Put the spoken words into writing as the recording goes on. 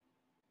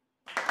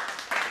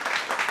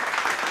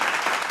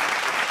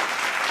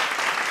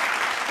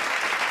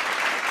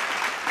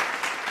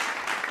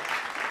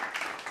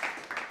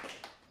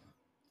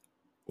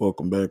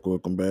Welcome back,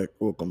 welcome back,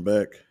 welcome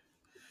back.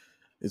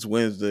 It's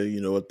Wednesday. You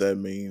know what that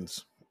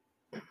means.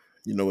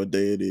 You know what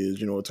day it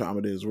is. You know what time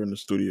it is. We're in the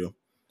studio.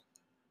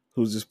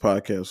 Who's this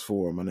podcast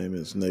for? My name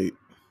is Nate.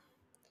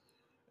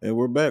 And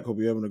we're back. Hope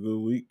you're having a good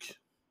week.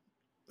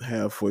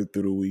 Halfway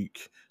through the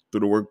week,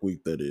 through the work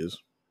week, that is.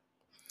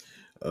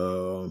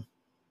 Um,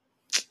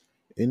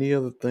 any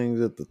other things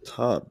at the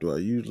top? Do I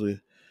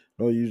usually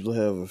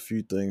have a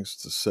few things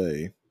to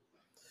say?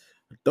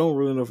 I don't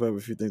really know if I have a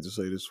few things to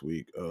say this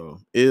week.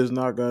 It has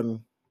not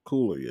gotten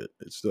cooler yet.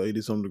 It's still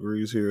 80 some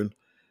degrees here in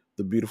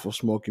the beautiful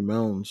Smoky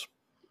Mountains.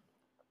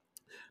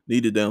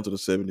 Need it down to the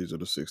 70s or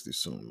the 60s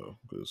soon though,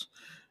 because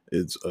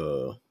it's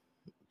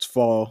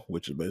fall,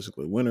 which is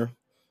basically winter.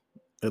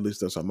 At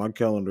least that's how my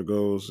calendar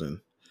goes,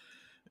 and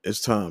it's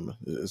time.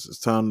 It's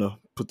time to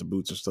put the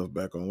boots and stuff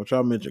back on, which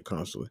I mention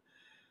constantly.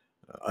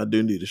 I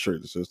do need a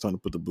shirt that says "time to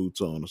put the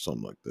boots on" or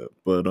something like that.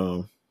 But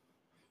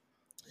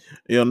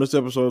yeah, on this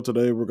episode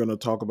today, we're gonna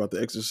talk about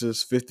the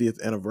Exorcist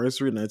 50th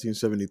anniversary,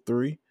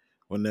 1973,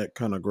 when that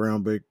kind of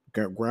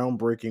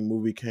groundbreaking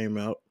movie came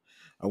out.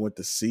 I went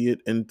to see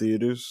it in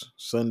theaters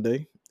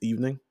Sunday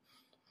evening.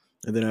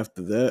 And then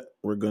after that,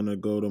 we're going to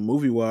go to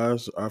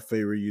MovieWise, our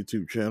favorite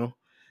YouTube channel,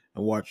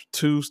 and watch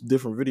two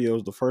different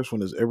videos. The first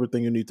one is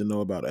everything you need to know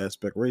about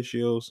aspect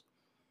ratios.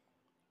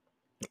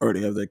 I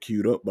already have that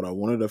queued up, but I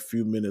wanted a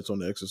few minutes on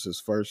The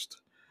Exorcist first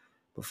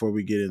before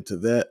we get into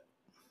that.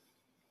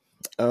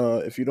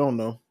 If you don't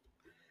know,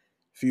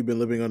 if you've been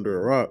living under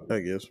a rock, I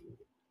guess.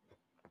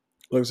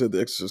 Like I said, The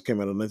Exorcist came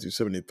out in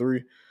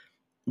 1973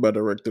 by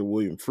director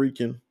William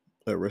Friedkin.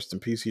 Rest in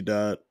peace, he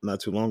died not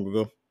too long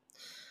ago.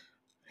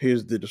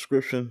 Here's the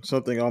description.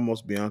 Something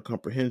almost beyond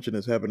comprehension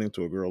is happening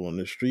to a girl on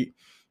this street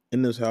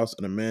in this house,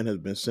 and a man has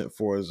been sent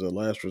for as a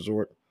last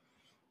resort.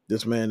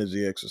 This man is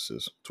the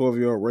exorcist.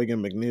 12-year-old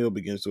Reagan McNeil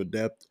begins to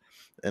adapt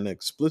an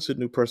explicit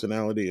new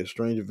personality as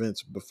strange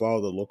events befall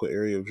the local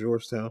area of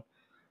Georgetown.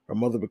 Her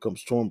mother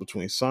becomes torn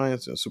between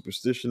science and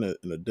superstition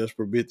in a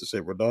desperate bid to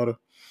save her daughter,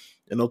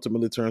 and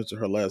ultimately turns to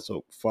her last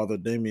hope, Father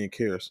Damien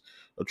Karras,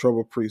 a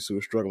troubled priest who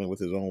is struggling with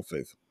his own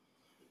faith.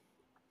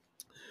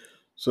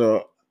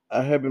 So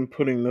I have been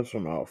putting this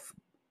one off.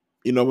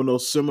 You know, when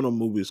those seminal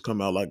movies come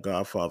out like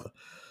Godfather,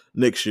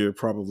 next year,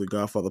 probably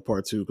Godfather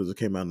Part 2, because it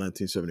came out in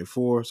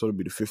 1974, so it'll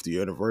be the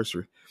 50th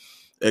anniversary.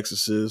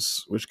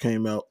 Exorcist, which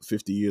came out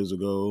 50 years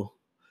ago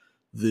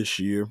this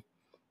year.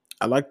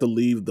 I like to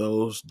leave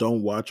those,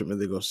 don't watch them,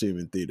 and then go see them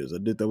in theaters. I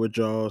did that with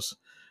Jaws.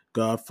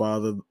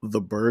 Godfather,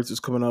 The Birds is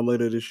coming out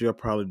later this year. I'll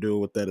probably do it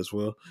with that as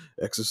well.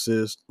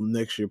 Exorcist,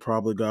 next year,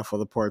 probably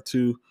Godfather Part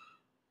 2.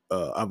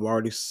 I've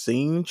already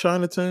seen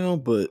Chinatown,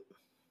 but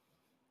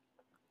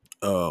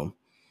um,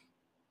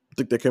 I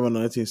think that came out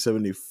in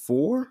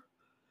 1974.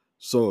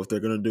 So if they're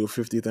gonna do a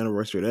 50th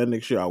anniversary of that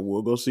next year, I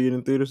will go see it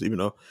in theaters, even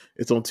though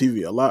it's on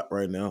TV a lot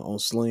right now on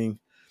Sling,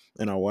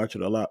 and I watch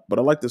it a lot. But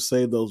I like to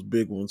save those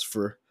big ones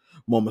for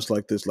moments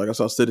like this. Like I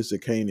saw Citizen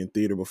Kane in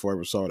theater before I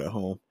ever saw it at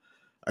home.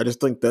 I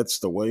just think that's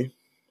the way,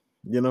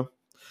 you know.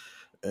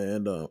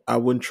 And I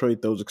wouldn't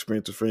trade those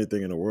experiences for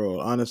anything in the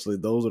world. Honestly,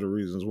 those are the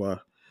reasons why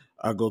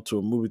I go to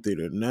a movie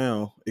theater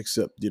now.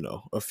 Except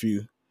a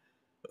few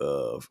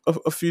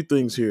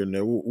things here and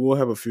there. We'll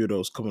have a few of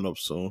those coming up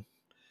soon.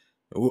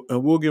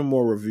 And we'll get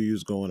more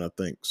reviews going, I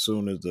think,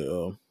 soon as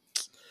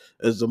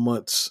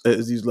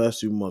these last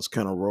few months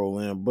kind of roll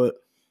in. But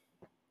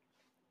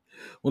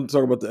I want to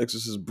talk about The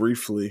Exorcist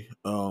briefly.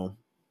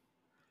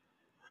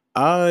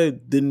 I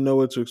didn't know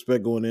what to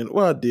expect going in.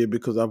 Well, I did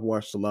because I've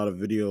watched a lot of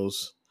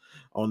videos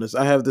on this.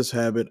 I have this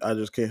habit. I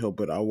just can't help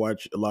it. I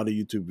watch a lot of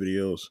YouTube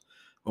videos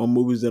on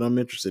movies that I'm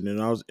interested in.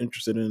 I was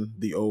interested in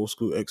the old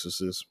school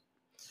Exorcist.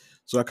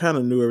 So I kind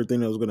of knew everything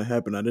that was going to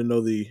happen. I didn't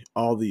know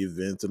all the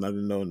events, and I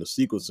didn't know in the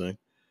sequencing,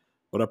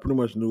 but I pretty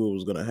much knew what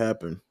was going to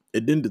happen.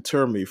 It didn't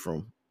deter me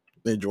from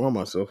enjoying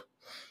myself.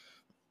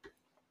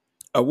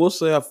 I will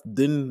say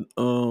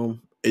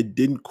it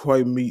didn't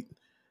quite meet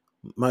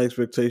my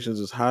expectations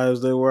as high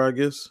as they were, I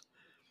guess.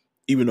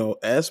 Even though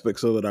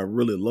aspects of it I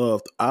really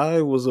loved,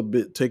 I was a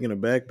bit taken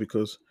aback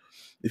because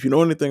if you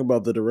know anything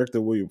about the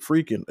director William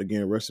Friedkin,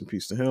 again, rest in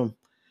peace to him,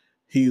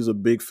 he's a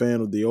big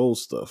fan of the old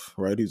stuff,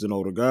 right? He's an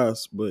older guy,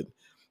 but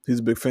he's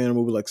a big fan of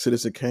movies like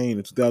Citizen Kane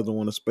and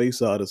 2001: A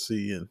Space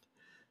Odyssey and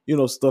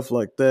stuff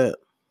like that.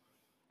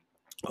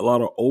 A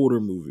lot of older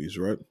movies,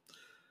 right?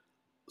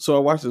 So I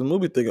watched this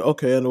movie thinking,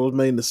 okay, and it was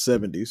made in the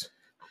 70s.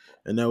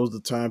 And that was the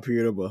time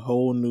period of a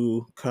whole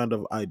new kind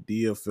of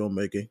idea of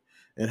filmmaking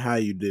and how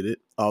you did it.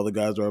 All the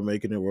guys that were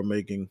making it were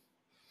making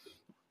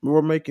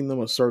them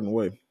a certain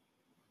way.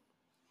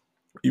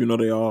 Even though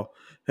they all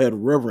had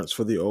reverence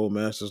for the old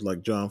masters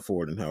like John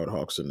Ford and Howard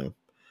Hawks and them.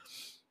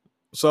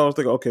 So I was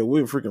thinking, okay,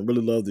 we freaking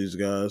really love these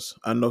guys.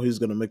 I know he's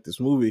gonna make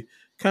this movie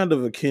kind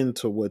of akin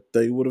to what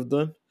they would have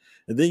done.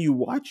 And then you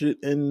watch it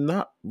and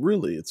not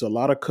really. It's a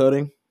lot of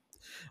cutting,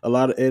 a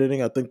lot of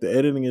editing. I think the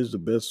editing is the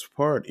best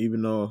part,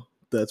 even though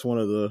that's one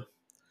of the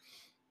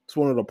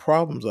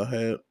problems I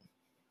had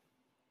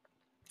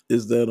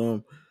is that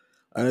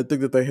I didn't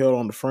think that they held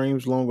on the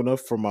frames long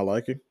enough for my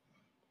liking.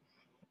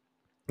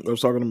 I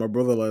was talking to my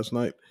brother last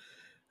night,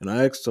 and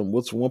I asked him,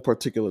 "What's one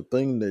particular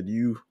thing that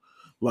you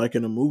like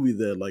in a movie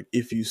that, like,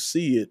 if you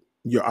see it,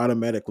 you're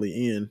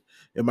automatically in?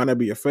 It might not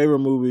be your favorite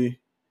movie,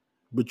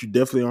 but you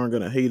definitely aren't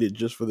gonna hate it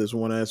just for this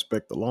one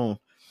aspect alone."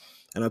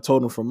 And I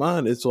told him for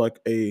mine, it's like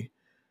a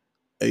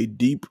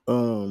deep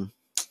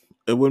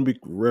it wouldn't be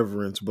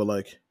reverence, but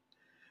like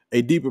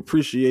a deep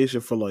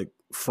appreciation for like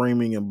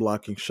framing and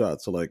blocking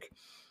shots. So like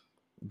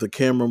the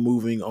camera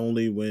moving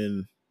only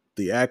when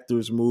the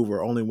actors move,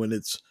 or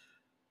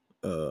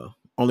uh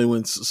only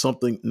when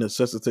something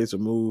necessitates a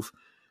move.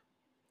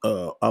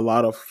 A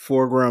lot of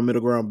foreground,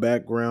 middle ground,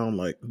 background,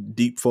 like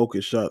deep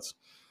focus shots.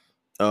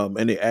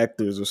 And the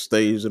actors are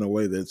staged in a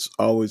way that's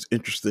always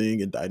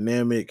interesting and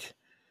dynamic,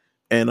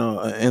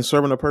 and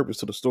serving a purpose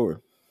to the story.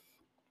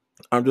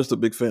 I'm just a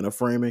big fan of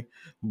framing,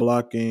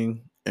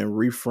 blocking, and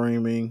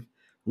reframing,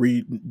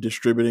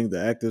 redistributing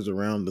the actors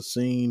around the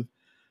scene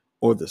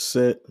or the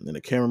set, and the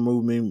camera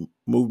moving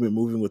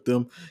with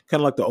them,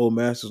 kind of like the old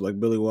masters like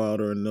Billy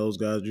Wilder and those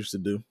guys used to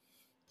do.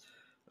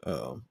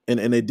 And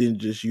they didn't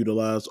just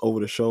utilize over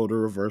the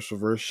shoulder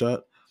reverse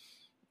shot.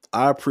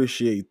 I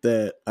appreciate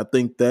that. I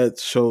think that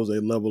shows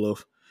a level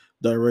of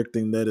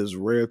directing that is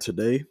rare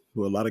today,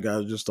 where a lot of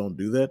guys just don't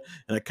do that.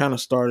 And it kind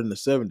of started in the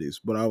 '70s,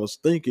 but I was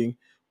thinking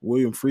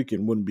William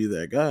Freakin wouldn't be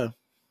that guy.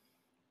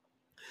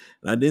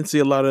 And I didn't see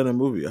a lot of that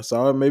movie. I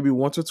saw it maybe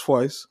once or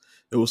twice.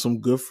 It was some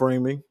good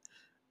framing.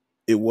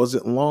 It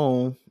wasn't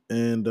long,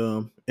 and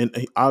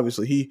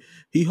obviously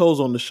he holds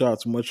on the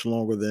shots much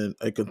longer than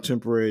a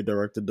contemporary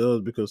director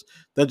does, because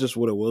that's just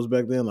what it was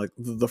back then. Like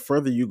the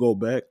further you go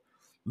back,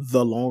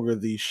 the longer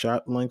the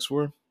shot lengths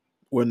were.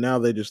 Where now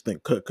they just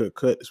think cut, cut,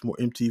 cut. It's more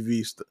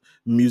MTV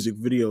music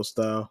video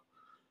style,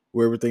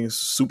 where everything's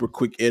super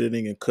quick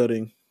editing and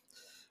cutting.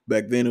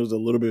 Back then it was a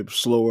little bit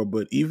slower,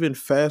 but even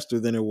faster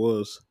than it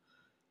was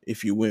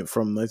if you went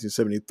from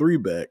 1973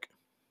 back,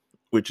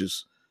 which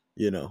is,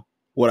 you know,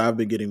 what I've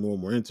been getting more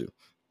and more into.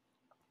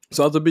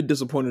 So I was a bit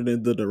disappointed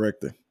in the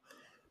directing.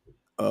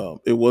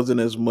 It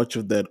wasn't as much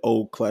of that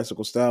old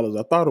classical style as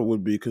I thought it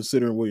would be,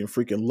 considering William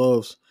Freaking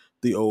loves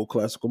the old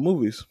classical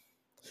movies.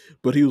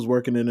 But he was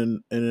working in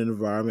an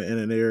environment, in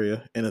an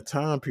area, in a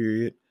time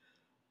period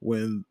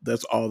when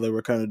that's all they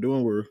were kind of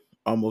doing. Were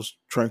almost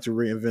trying to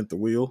reinvent the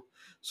wheel,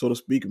 so to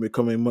speak, and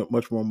becoming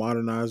much more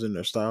modernized in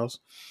their styles.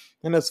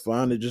 And that's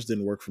fine. It just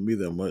didn't work for me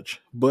that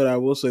much. But I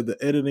will say the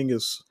editing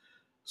is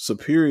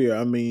superior.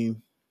 I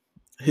mean,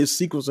 his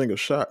sequencing of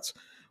shots.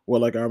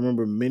 Well, like I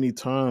remember many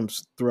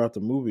times throughout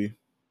the movie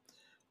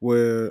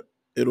where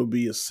it'll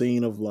be a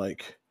scene of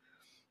like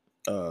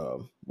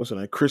what's her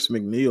name, Chris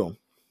McNeil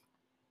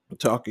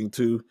talking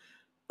to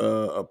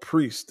a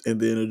priest, and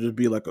then it'll just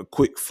be like a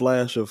quick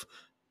flash of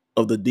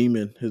the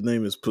demon. His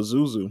name is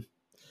Pazuzu,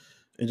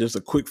 and just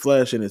a quick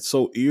flash, and it's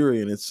so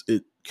eerie, and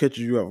it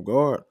catches you off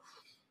guard,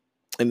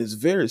 and it's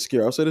very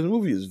scary. I'll say this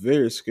movie is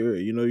very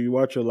scary. You know, you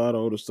watch a lot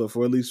of older stuff,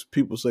 or at least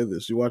people say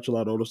this. You watch a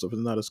lot of older stuff,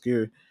 it's not as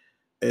scary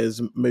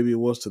as maybe it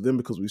was to them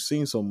because we've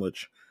seen so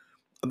much.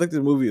 I think this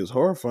movie is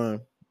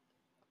horrifying.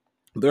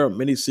 There are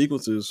many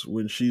sequences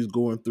when she's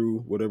going through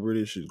whatever it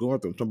is she's going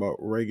through. I'm talking about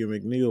Reagan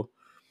McNeil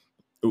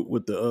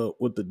with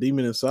the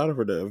demon inside of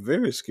her that are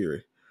very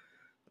scary.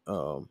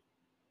 Um,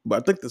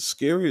 but I think the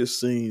scariest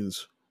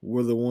scenes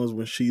were the ones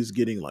when she's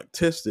getting like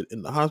tested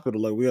in the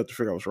hospital. Like we have to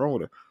figure out what's wrong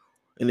with her.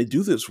 And they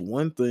do this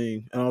one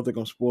thing. I don't think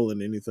I'm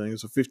spoiling anything.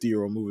 It's a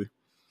 50-year-old movie.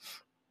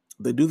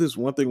 They do this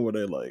one thing where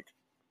they like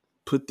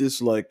put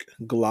this like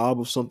glob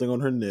of something on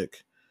her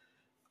neck,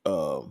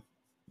 um,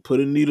 put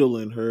a needle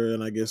in her,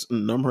 and I guess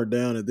numb her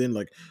down, and then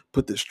like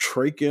put this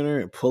trach in her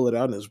and pull it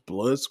out, and his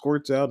blood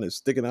squirts out and it's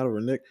sticking out of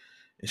her neck,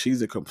 and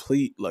she's in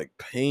complete like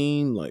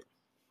pain, like.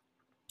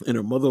 And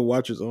her mother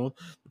watches on,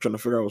 trying to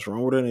figure out what's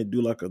wrong with her, and they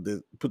do like they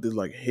put this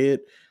like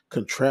head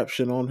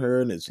contraption on her,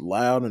 and it's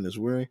loud and it's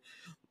wearing.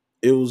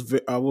 It was,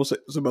 I will say,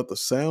 it's about the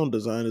sound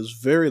design. It's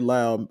very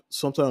loud,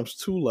 sometimes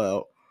too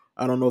loud.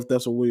 I don't know if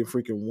that's what William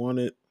Freaking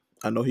wanted.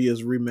 I know he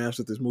has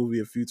remastered this movie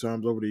a few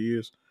times over the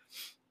years,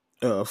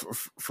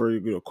 for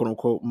quote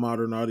unquote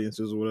modern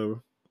audiences or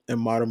whatever, and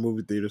modern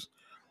movie theaters.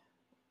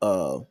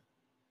 Uh,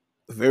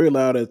 Very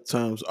loud at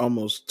times,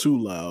 almost too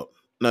loud.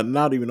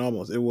 Not even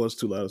almost. It was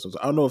too loud.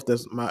 I don't know if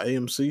that's my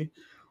AMC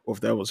or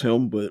if that was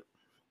him, but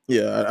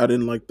yeah, I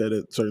didn't like that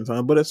at certain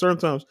times. But at certain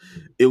times,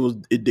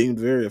 it deemed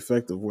very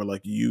effective. Where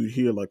like you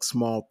hear like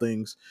small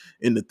things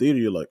in the theater,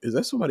 you're like, is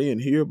that somebody in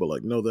here? But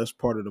like, no, that's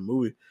part of the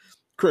movie.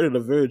 Created a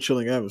very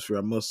chilling atmosphere,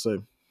 I must say.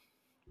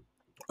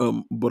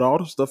 But all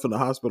the stuff in the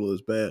hospital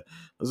is bad.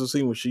 There's a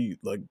scene when she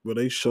like where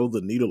they show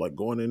the needle like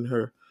going in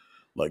her,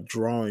 like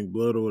drawing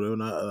blood or whatever.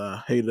 And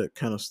I hate that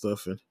kind of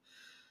stuff, and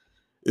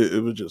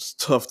it was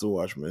just tough to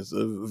watch, man. It's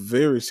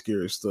very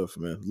scary stuff,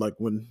 man. Like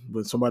when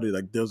somebody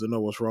like doesn't know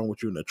what's wrong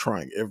with you and they're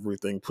trying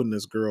everything, putting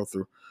this girl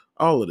through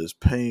all of this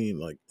pain,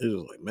 like it's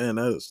just like, man,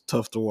 that is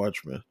tough to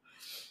watch, man.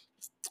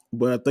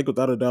 But I think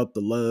without a doubt,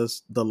 the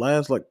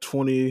last like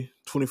 20 to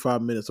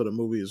 25 minutes of the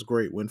movie is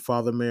great. When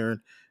Father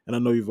Marin, and I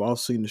know you've all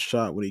seen the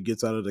shot when he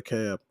gets out of the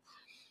cab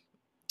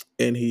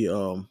and he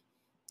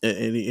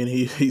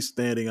he's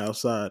standing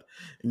outside,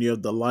 and you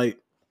have the light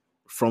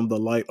from the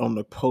light on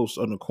the post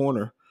on the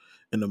corner,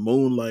 and the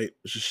moonlight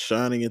is just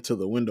shining into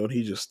the window, and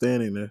he's just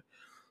standing there.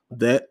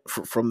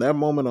 From that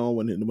moment on,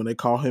 when they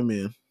call him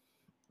in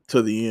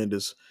to the end,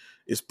 is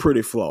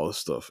pretty flawless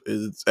stuff.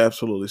 It's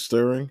absolutely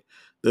stirring.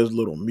 There's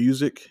little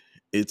music.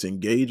 It's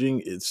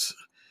engaging. It's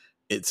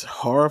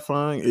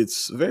horrifying.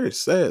 It's very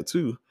sad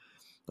too.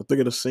 I think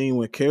of the scene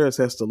when Karras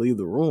has to leave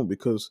the room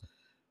because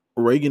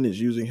Reagan is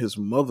using his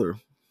mother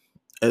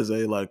as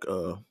a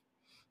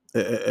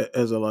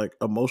as a like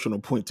emotional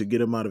point to get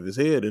him out of his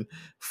head. And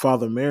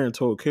Father Marin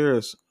told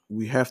Karras,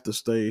 "We have to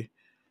stay,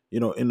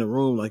 in the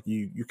room. Like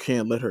you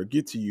can't let her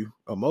get to you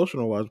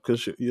emotional wise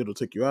because it'll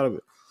take you out of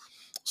it."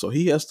 So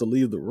he has to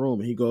leave the room,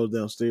 and he goes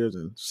downstairs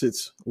and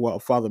sits while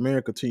Father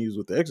Marin continues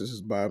with the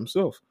Exorcist by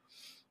himself.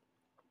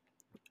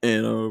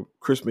 And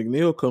Chris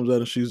McNeil comes out,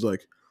 and she's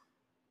like,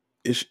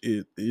 is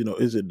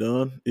it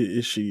done?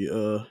 Is she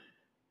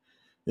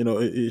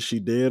is she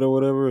dead or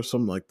whatever, or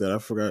something like that? I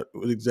forgot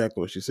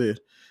exactly what she said.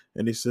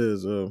 And he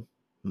says,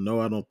 no,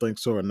 I don't think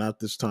so, or not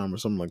this time, or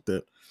something like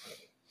that.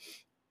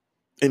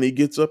 And he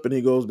gets up and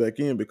he goes back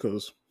in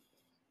because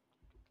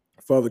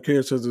Father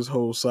Karras says this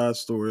whole side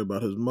story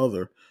about his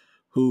mother,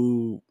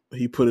 who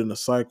he put in a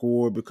psych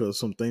ward because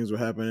some things were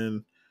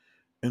happening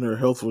and her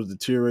health was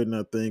deteriorating,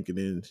 I think. And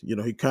then,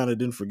 he kind of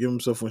didn't forgive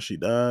himself when she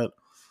died.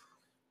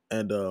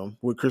 And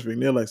with Chris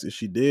McNeil, like, if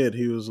she did,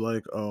 he was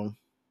like,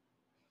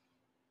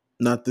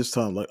 not this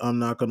time. Like, I'm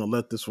not going to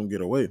let this one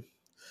get away.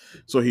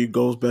 So he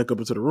goes back up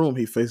into the room.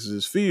 He faces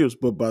his fears.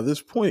 But by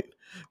this point,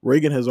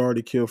 Reagan has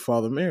already killed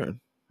Father Marin.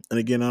 And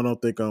again, I don't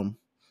think I'm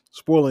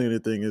spoiling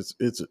anything. It's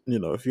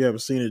if you haven't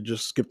seen it,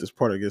 just skip this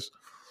part, I guess.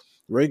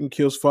 Reagan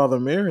kills Father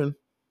Marin,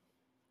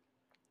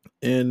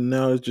 and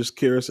now it's just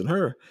Karras and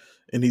her.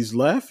 And he's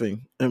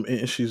laughing.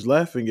 And she's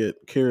laughing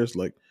at Karras,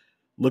 like,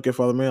 look at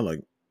Father Marin,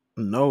 like,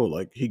 no,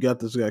 like, he got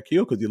this guy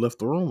killed because he left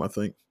the room, I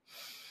think.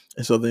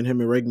 And so then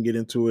him and Reagan get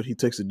into it. He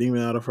takes the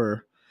demon out of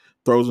her,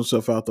 throws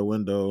himself out the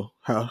window.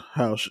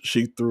 How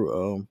she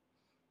threw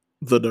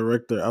the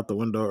director out the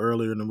window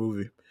earlier in the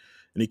movie,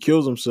 and he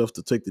kills himself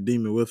to take the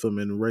demon with him.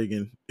 And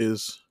Reagan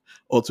is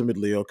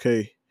ultimately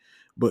okay,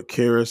 but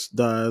Karras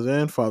dies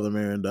and Father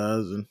Marin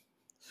dies, and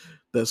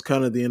that's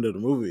kind of the end of the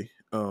movie.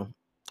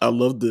 I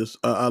love this.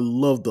 I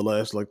love the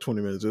last like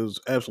 20 minutes. It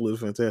was absolutely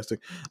fantastic.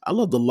 I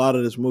loved a lot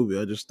of this movie.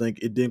 I just think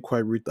it didn't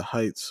quite reach the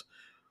heights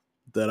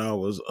that I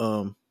was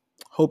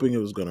hoping it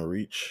was going to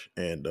reach,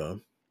 and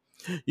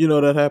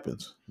that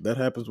happens. That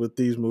happens with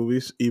these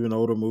movies, even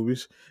older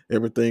movies.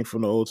 Everything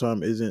from the old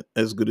time isn't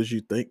as good as you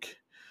think.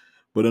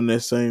 But in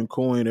that same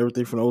coin,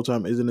 everything from the old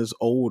time isn't as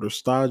old or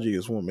stodgy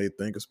as one may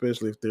think,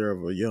 especially if they're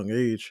of a young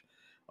age.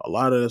 A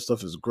lot of that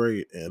stuff is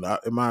great, and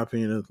in my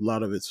opinion, a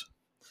lot of it's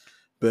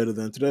better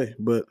than today.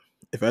 But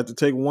if I had to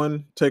take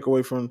one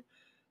takeaway from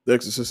The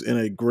Exorcist in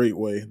a great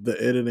way,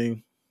 the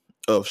editing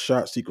of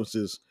shot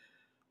sequences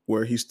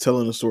where he's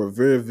telling the story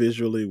very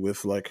visually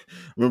with, like,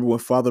 remember when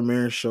Father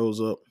Marin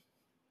shows up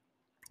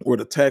where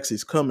the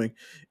taxi's coming,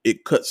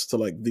 it cuts to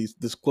like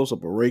this close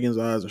up of Reagan's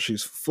eyes, and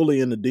she's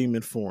fully in the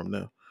demon form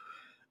now,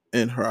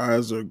 and her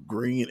eyes are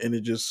green, and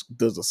it just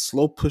does a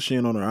slow push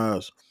in on her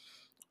eyes,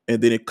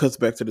 and then it cuts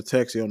back to the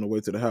taxi on the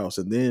way to the house,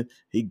 and then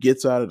he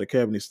gets out of the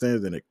cab and he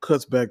stands, and it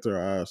cuts back to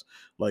her eyes,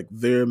 like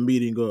they're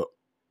meeting up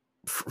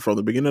from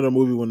the beginning of the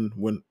movie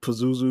when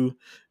Pazuzu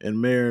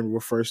and Marin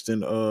were first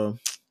in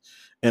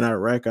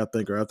Iraq, I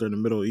think, or out there in the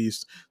Middle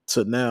East,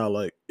 to now,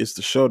 like, it's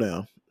the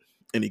showdown.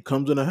 And he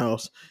comes in the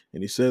house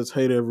and he says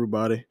hey to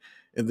everybody,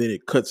 and then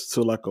it cuts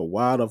to like a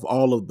wide of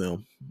all of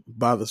them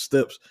by the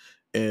steps,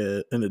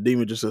 and the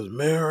demon just says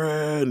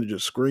Mary, and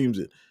just screams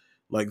it.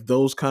 Like,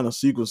 those kind of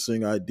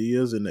sequencing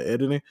ideas in the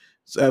editing,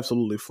 it's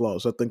absolutely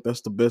flawless. I think that's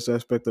the best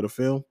aspect of the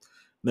film,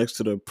 next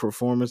to the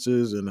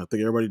performances, and I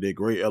think everybody did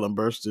great. Ellen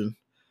Burstyn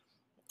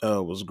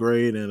was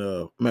great,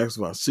 and Max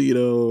von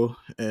Sydow,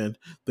 and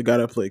the guy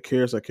that played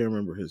Karras, I can't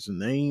remember his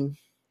name,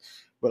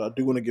 but I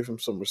do want to give him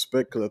some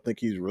respect because I think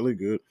he's really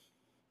good.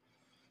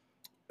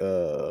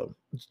 uh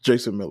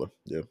Jason Miller,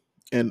 yeah,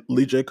 and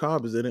Lee J.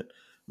 Cobb is in it,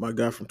 my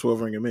guy from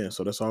 12 Ring of Men.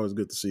 So that's always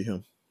good to see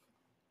him.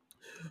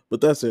 But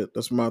that's it.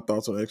 That's my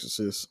thoughts on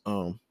Exorcist.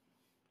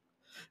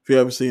 If you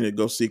haven't seen it,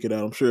 go seek it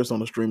out. I'm sure it's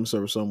on a streaming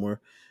service somewhere.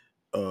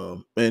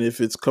 And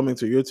if it's coming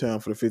to your town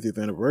for the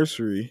 50th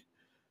anniversary,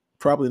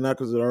 probably not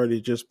because it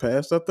already just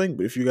passed, I think.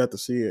 But if you got to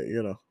see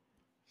it,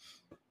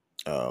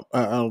 I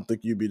don't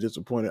think you'd be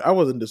disappointed. I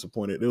wasn't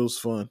disappointed. It was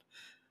fun.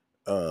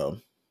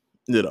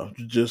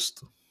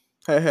 Just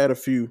I had a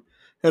few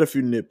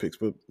nitpicks,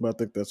 but I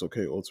think that's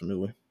okay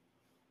ultimately.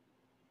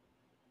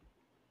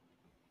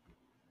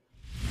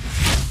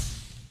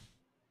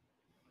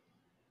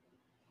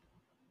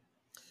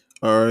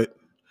 All right.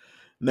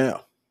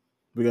 Now,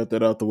 we got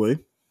that out the way.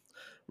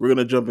 We're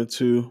gonna jump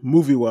into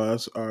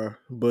MovieWise, our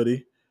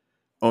buddy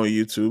on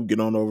YouTube. Get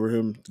on over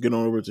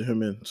to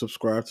him and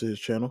subscribe to his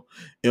channel.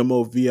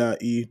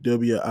 MovieWise.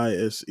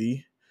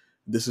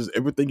 This is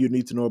everything you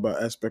need to know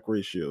about aspect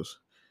ratios.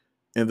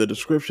 And the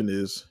description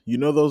is, you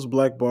know those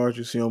black bars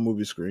you see on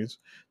movie screens?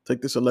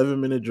 Take this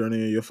 11-minute journey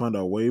and you'll find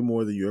out way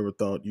more than you ever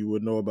thought you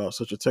would know about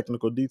such a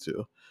technical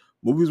detail.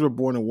 Movies were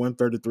born in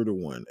 133 to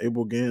 1.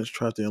 Abel Gance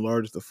tried to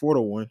enlarge it to 4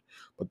 to 1,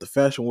 but the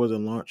fashion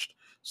wasn't launched.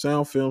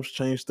 Sound films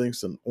changed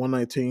things to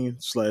 119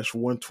 slash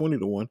 120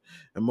 to 1,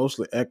 and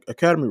mostly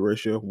Academy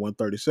ratio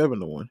 137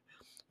 to 1.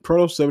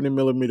 Proto 70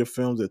 millimeter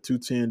films at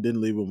 210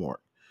 didn't leave a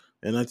mark.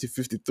 In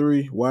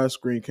 1953,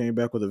 widescreen came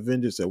back with a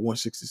vengeance at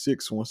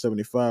 166,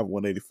 175,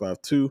 185,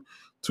 2,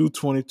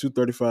 220,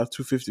 235,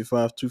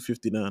 255,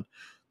 259,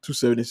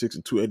 276,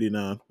 and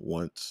 289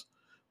 once.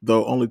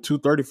 Though only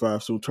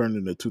 235 soon turned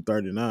into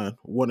 239,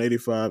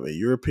 185, and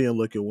European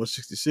looking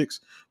 166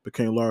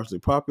 became largely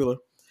popular.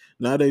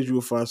 Nowadays, you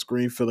will find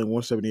screen filling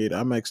 178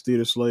 IMAX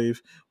Theater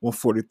Slave,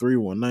 143,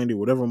 190,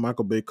 whatever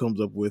Michael Bay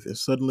comes up with, and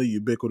suddenly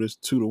ubiquitous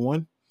 2 to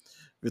 1.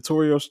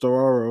 Vittorio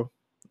Storaro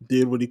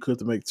did what he could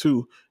to make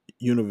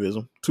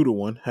Univism 2 to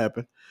 1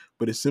 happen,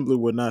 but it simply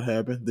would not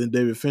happen. Then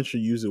David Fincher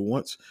used it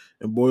once,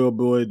 and boy oh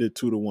boy did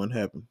 2 to 1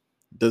 happen.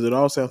 Does it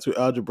all sound too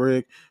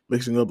algebraic,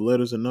 mixing up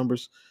letters and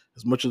numbers?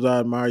 As much as I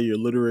admire your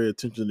literary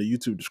attention to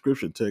YouTube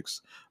description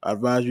text, I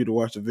advise you to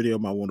watch the video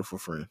of my wonderful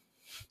friend.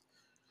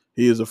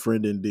 He is a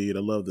friend indeed. I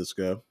love this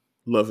guy.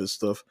 Love his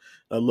stuff.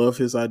 I love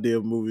his idea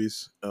of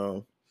movies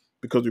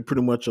because we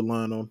pretty much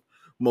align on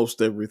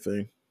most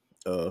everything.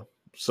 Uh,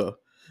 so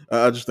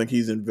I just think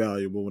he's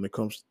invaluable when it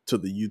comes to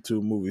the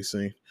YouTube movie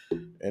scene.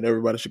 And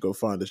everybody should go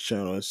find his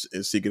channel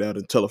and seek it out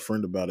and tell a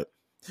friend about it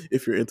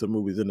if you're into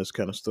movies and this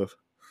kind of stuff.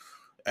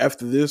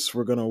 After this,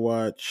 we're going to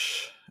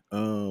watch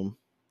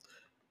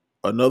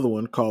another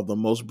one called The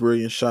Most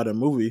Brilliant Shot in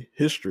Movie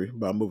History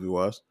by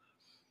MovieWise.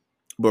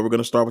 But we're going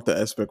to start with the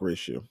aspect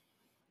ratio.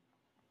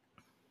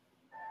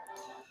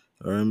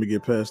 All right, let me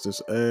get past this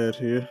ad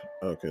here.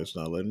 Okay, it's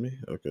not letting me.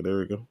 Okay, there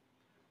we go.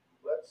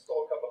 Let's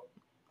talk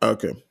about.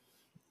 Okay,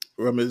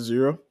 I'm at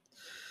zero.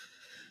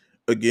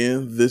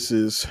 Again, this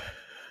is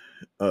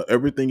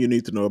everything you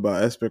need to know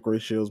about aspect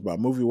ratios by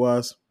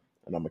MovieWise,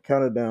 and I'm gonna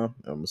count it down.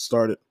 I'm gonna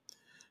start it.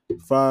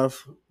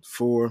 5,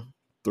 4,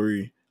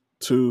 3,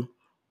 2,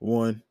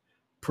 1.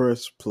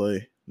 Press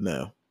play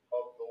now.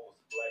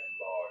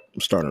 I'm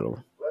starting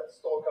over.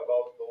 Let's talk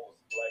about those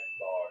black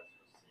bars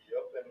you see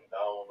up and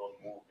down on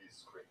movie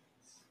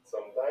screens.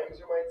 Sometimes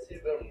you might see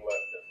them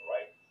left and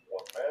right.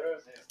 What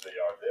matters is they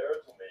are there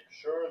to make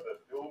sure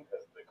the film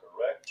has the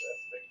correct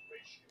aspect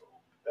ratio.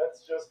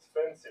 That's just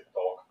fancy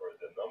talk for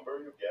the number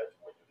you get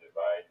when you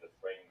divide the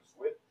frame's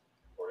width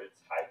for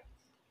its height.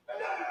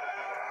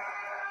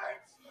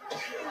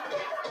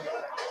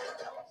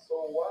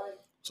 So why?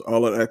 So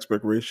all an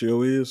aspect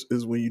ratio is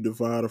when you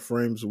divide a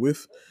frame's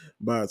width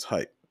by its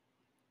height.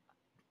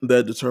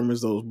 That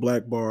determines those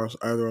black bars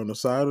either on the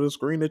side of the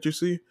screen that you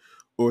see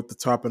or at the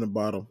top and the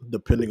bottom,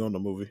 depending on the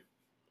movie.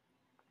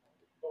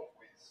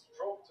 We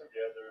stroke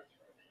together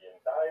through the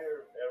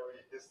entire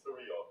merry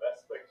history of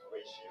aspect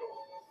ratio.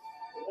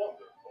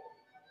 Wonderful.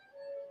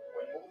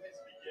 When movies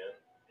began,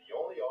 the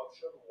only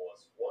option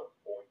was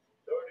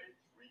 1.33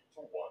 to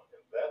 1,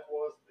 and that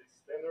was the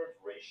standard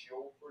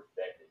ratio for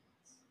decades.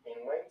 In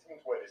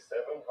 1927,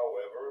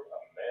 however, a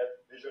mad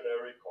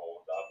visionary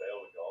called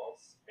Abel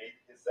Gance made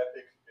his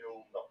epic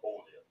film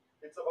Napoleon.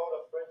 It's about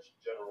a French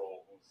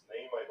general whose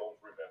name I don't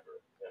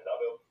remember. And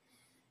Abel.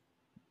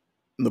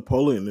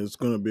 Napoleon is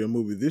going to be a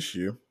movie this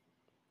year.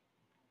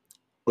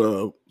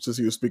 Since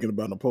he was speaking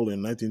about Napoleon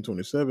in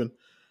 1927,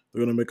 they're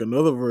going to make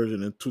another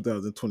version in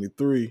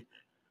 2023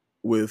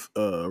 with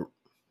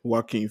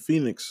Joaquin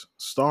Phoenix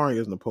starring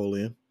as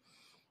Napoleon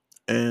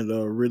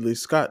and Ridley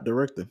Scott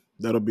directing.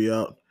 That'll be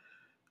out,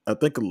 I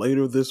think,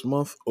 later this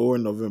month or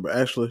in November.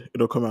 Actually,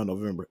 it'll come out in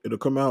November. It'll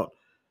come out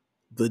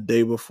the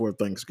day before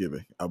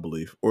Thanksgiving, I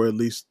believe, or at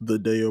least the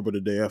day over the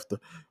day after,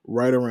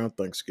 right around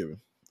Thanksgiving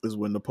is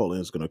when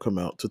Napoleon is going to come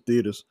out to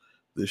theaters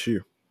this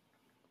year.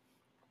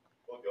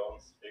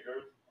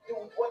 Figured. Dude,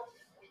 what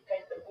if we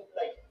kind of put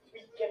like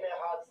three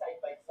cameras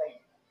side by side?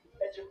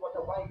 That's just what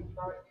a wild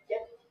card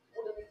get.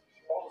 Wouldn't it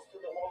be balls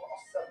to the wall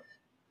awesome?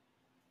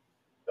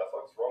 The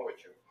fuck's wrong with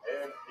you?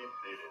 And he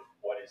did it.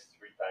 What is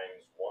 3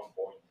 times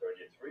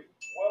 1.33?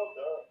 Well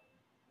done.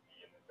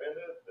 He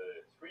invented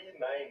the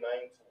 399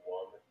 to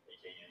 1,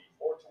 aka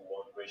 4 to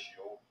 1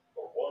 ratio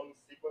for one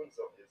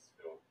sequence of his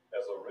film.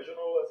 As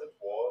original as it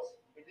was,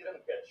 it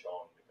didn't catch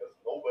on because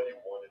nobody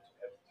wanted to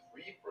have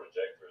 3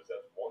 projectors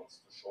at once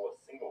to show a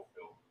single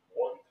film.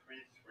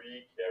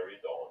 133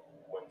 carried on.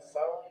 When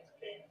sound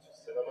came to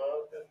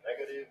cinema, the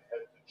negative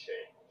had to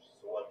change,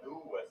 so a new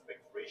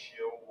aspect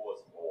ratio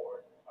was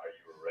born. Are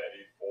you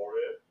ready for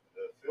it?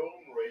 The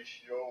film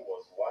ratio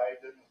was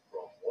widened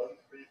from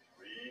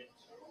 133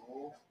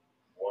 to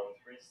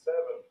 137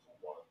 to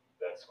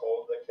 1. That's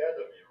called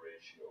Academy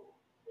ratio.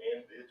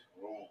 And it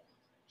ruled.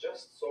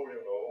 Just so you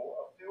know,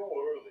 a few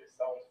early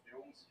sound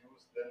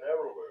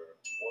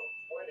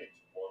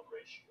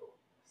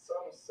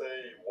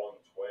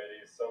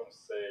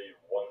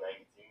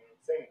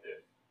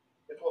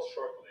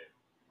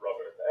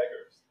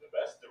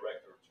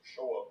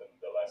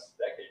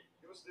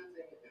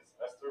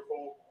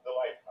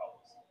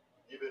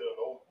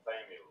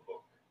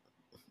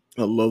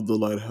I love the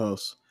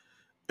lighthouse.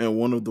 And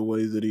one of the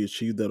ways that he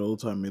achieved that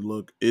old timey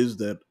look is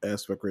that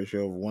aspect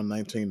ratio of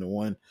 119 to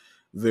 1.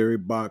 Very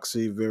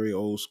boxy, very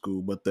old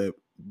school, but that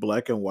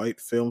black and white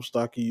film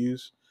stock he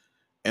used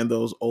and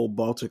those old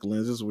Baltic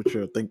lenses, which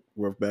I think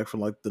were back from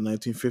like the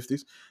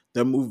 1950s,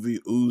 that movie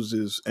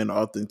oozes an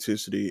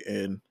authenticity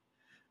and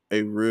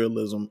a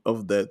realism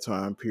of that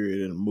time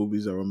period in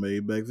movies that were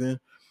made back then.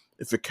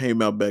 If it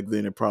came out back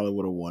then, it probably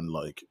would have won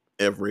like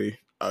every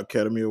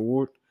Academy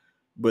Award.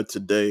 But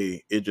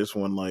today, it just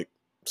won like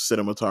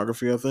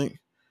cinematography, I think,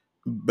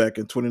 back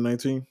in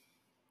 2019,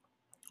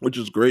 which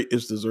is great.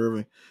 It's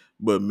deserving.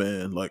 But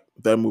man, like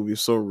that movie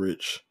is so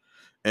rich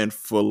and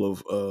full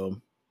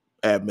of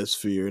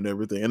atmosphere and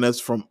everything. And that's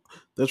from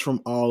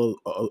all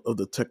of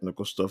the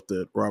technical stuff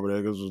that Robert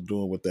Eggers was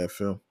doing with that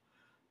film.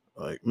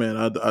 Like man,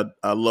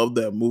 I love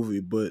that movie,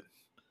 but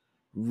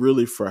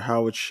really for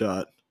how it's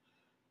shot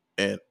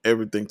and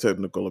everything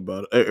technical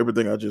about it,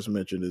 everything I just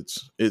mentioned,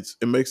 it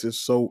makes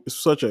it's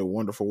such a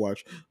wonderful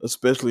watch,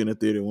 especially in the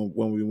theater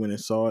when we went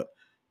and saw it.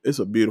 It's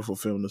a beautiful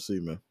film to see,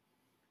 man.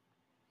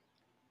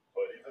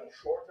 But even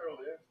shorter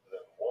lived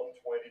than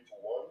 120 to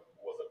 1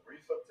 was a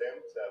brief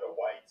attempt at a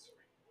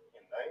widescreen.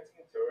 In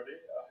 1930,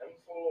 a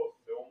handful of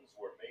films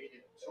were made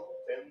in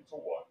 210 to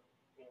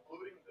 1,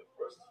 including the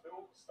first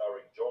film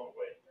starring John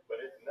Wayne, but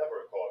it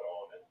never caught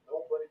on and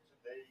nobody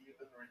today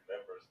even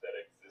remembers that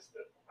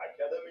existed.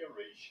 Academy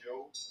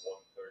ratio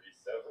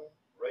 137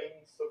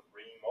 reigned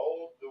supreme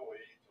all the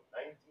way to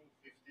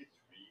 1953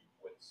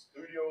 when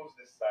studios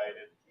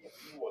decided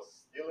TV was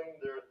stealing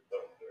their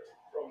thunder.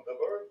 From the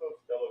birth of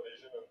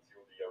television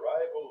until the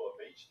arrival of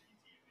HD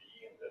TV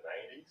in the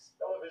 90s,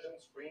 television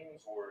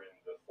screens were in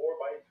the 4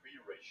 by 3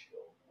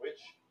 ratio,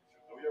 which, if you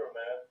do your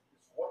math,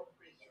 is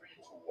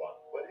 133 to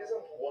 1. But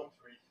isn't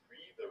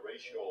 133 the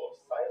ratio of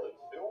silent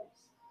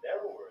films?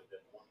 Narrower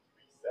than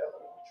 137,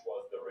 which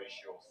was the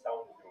ratio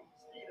sound films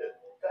needed?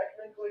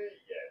 Technically,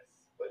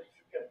 yes. But if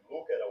you can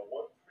look at a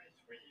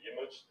 133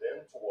 image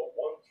then to a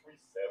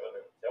 137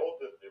 and tell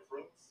the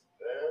difference,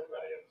 then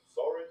I am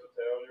sorry to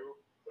tell you,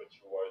 but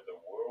you are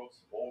the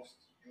world's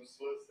most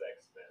useless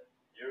X-Men.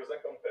 Here's a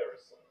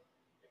comparison.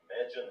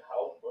 Imagine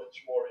how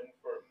much more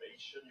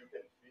information you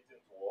can fit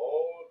into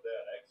all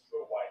that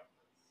extra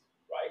whiteness,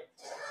 right?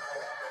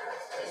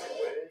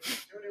 Anyway,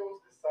 studios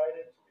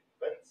decided to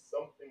invent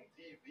something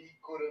TV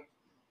couldn't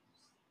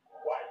use: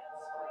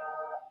 widescreen.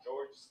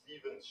 George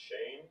Stevens'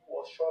 Shane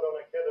was shot on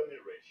Academy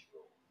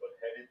ratio, but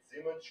had its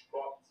image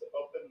cropped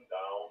up and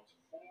down to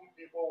fool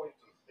people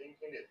into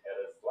thinking it had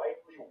a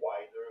slightly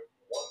wider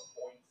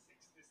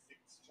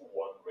 1.66 to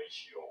 1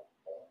 ratio.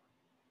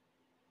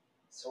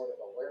 Sort of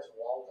a Where's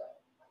Waldo?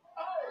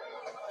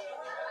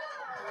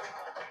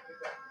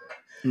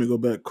 Let me go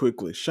back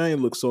quickly.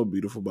 Shane looks so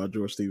beautiful by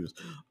George Stevens,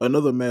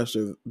 another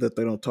master that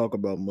they don't talk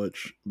about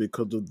much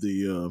because of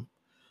the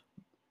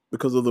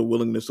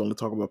willingness to only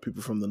talk about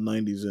people from the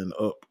 '90s and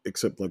up,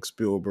 except like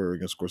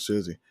Spielberg and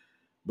Scorsese.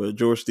 But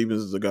George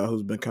Stevens is a guy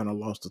who's been kind of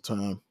lost to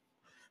time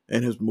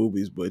and his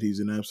movies, but he's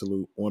an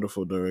absolute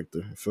wonderful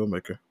director and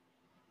filmmaker.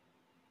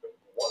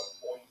 1.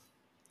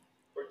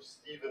 George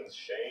Stevens'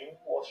 Shane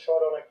was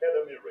shot on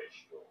Academy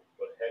ratio,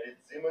 but had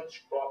its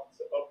image cropped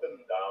up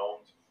and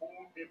down to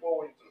fool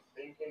people into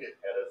thinking it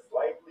had a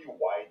slightly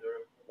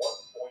wider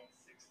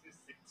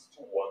 1.66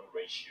 to 1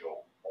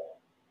 ratio.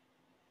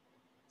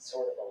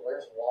 Sort of a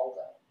Where's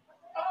Waldo?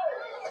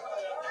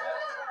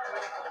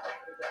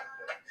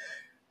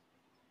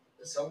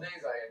 Some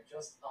days I am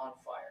just on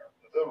fire.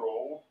 The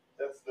Road,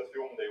 that's the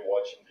film they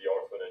watch in the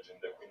orphanage in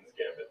The Queen's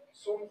Gambit,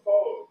 soon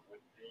followed with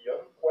the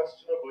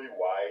unquestionably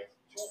wide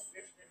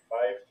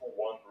 255 to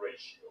 1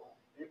 ratio.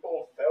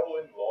 People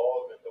fell in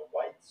love and the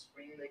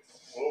widescreen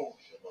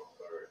explosion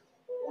occurred.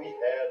 We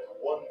had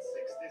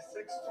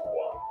 166 to 1,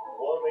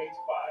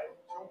 185,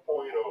 2.0,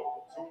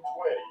 220,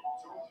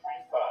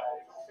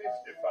 235,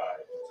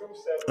 255,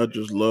 I 270.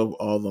 just love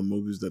all the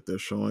movies that they're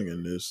showing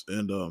in this,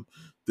 and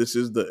this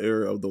is the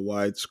era of the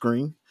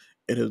widescreen.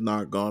 It has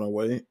not gone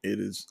away. It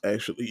is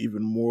actually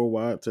even more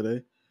wide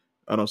today.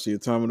 I don't see a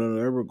time when it'll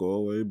ever go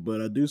away,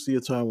 but I do see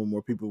a time when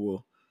more people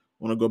will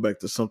want to go back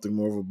to something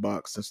more of a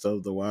box instead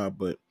of the wide.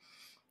 But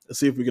let's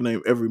see if we can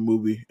name every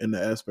movie and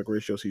the aspect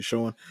ratios he's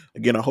showing.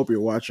 Again, I hope you're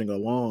watching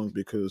along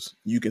because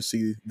you can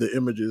see the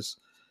images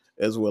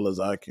as well as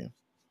I can.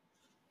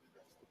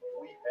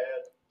 We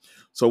had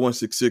So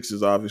 166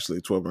 is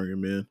obviously 12 Angry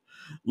Men.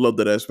 Love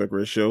that aspect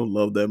ratio.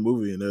 Love that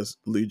movie. And that's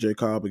Lee J.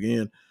 Cobb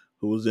again,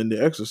 who was in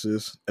The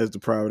Exorcist as the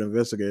private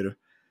investigator.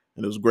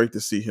 And it was great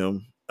to see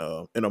him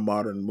in a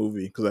modern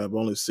movie because I've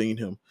only seen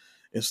him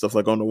in stuff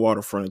like On the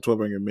Waterfront and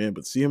 12 Angry Men.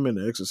 But see him in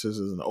The Exorcist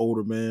as an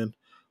older man,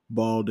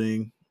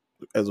 balding,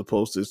 as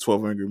opposed to his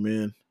 12 Angry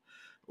Men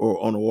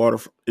or On the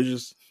Waterfront. It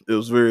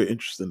was very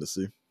interesting to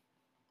see.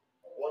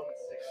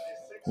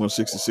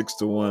 166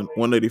 to 1, 166 to 1, 180.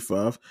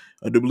 185.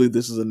 I do believe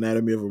this is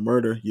Anatomy of a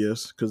Murder,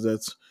 yes, because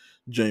that's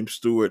James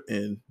Stewart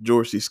and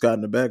George C. Scott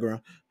in the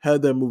background.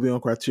 Had that movie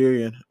on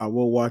Criterion. I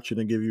will watch it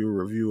and give you a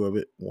review of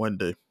it one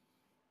day.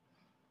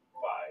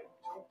 5,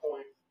 2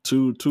 point.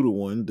 2 to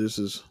 1. This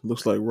is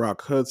looks like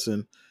Rock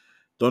Hudson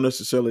Don't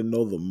necessarily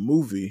know the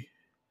movie,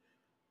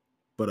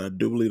 but I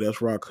do believe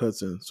that's Rock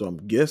Hudson. So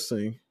I'm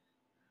guessing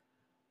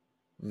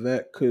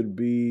that could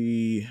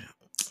be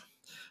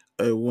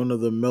one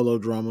of the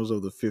melodramas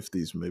of the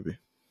 50s, maybe.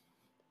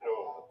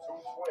 No,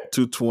 220.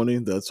 220,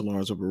 that's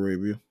Lawrence of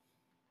Arabia.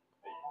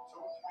 The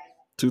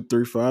 235.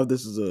 235,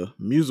 this is a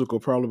musical,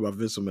 probably by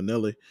Vincent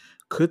Minnelli.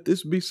 Could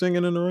this be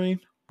Singing in the Rain?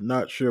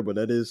 Not sure, but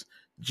that is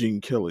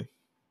Gene Kelly.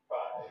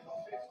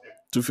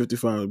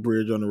 255,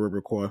 Bridge on the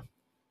River Kwai.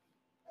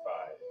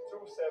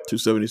 270.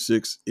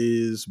 276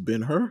 is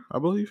Ben Hur, I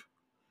believe.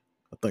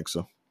 I think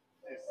so.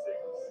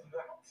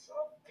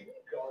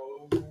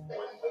 When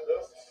the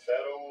dust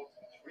settled,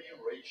 three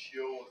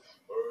ratios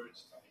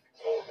merged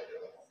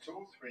Victoria.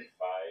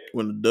 235.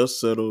 When the dust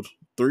settled,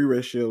 three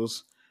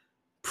ratios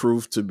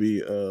proved to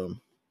be, what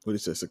do you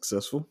say,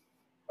 successful?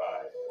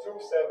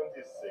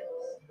 276.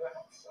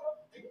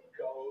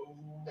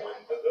 When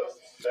the dust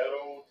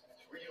settled,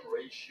 three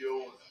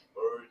ratios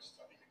merged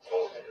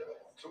Victoria.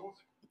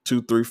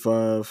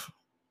 235.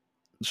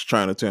 It's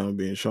Chinatown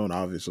being shown,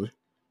 obviously.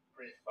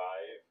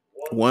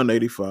 235.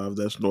 185,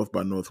 that's North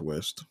by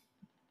Northwest.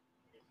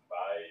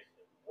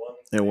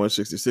 165. And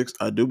 166,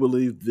 I do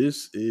believe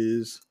this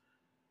is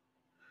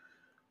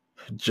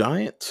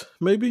Giant,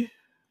 maybe?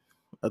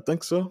 I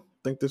think so.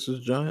 I think this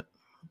is Giant.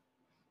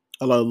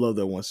 I love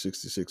that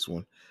 166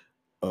 one.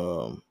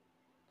 Let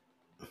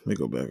me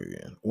go back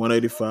again.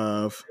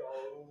 185.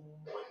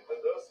 When the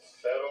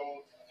dust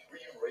settled,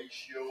 three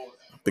ratios.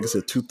 I think it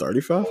said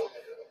 235.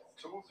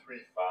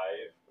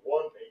 235,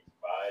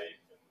 185,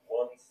 and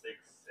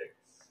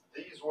 166.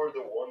 These were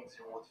the ones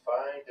you would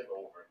find in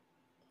over.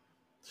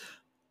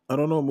 I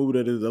don't know what movie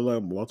that is. I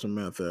like watching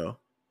Mathal.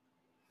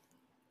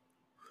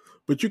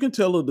 But you can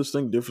tell a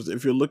distinct difference.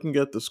 If you're looking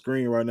at the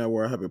screen right now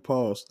where I have it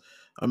paused,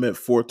 I'm at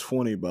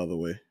 420, by the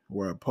way,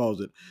 where I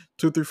paused it.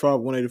 235,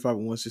 185,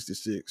 and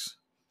 166.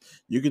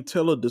 You can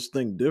tell a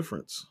distinct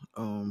difference.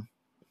 I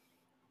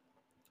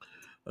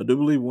do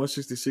believe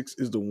 166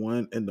 is the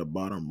one in the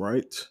bottom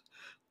right.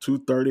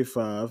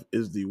 235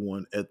 is the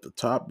one at the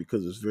top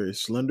because it's very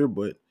slender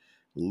but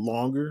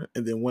longer.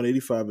 And then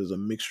 185 is a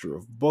mixture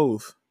of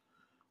both,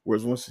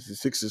 whereas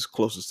 166 is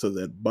closest to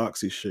that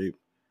boxy shape.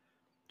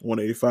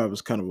 185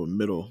 is kind of a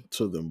middle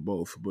to them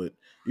both, but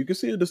you can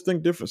see a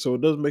distinct difference. So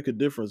it does make a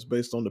difference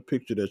based on the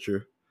picture that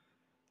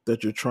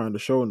you're trying to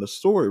show in the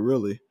story,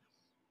 really.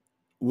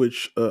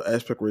 Which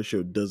aspect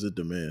ratio does it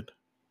demand?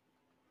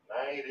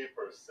 90%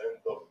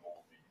 of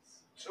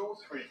movies.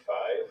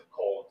 235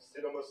 called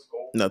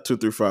CinemaScope. Now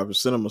 235 is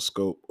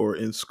CinemaScope or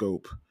in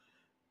scope,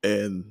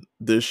 and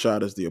this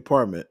shot is the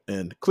apartment.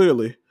 And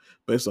clearly,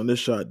 based on this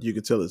shot, you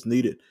can tell it's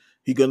needed.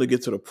 He's gonna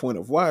get to the point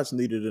of why it's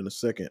needed in a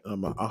second.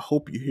 I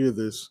hope you hear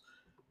this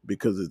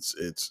because it's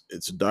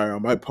dire. I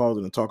might pause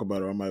it and talk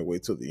about it. Or I might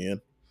wait till the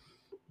end.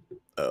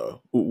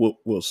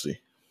 We'll see.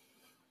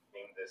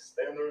 In the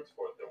standard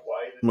for the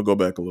widest. I'm gonna go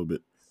back a little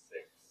bit.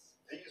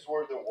 These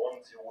were the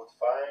ones you would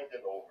find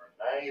in over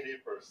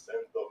 90%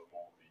 of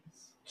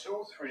movies.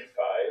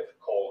 235,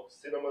 called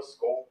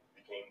CinemaScope,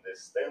 became the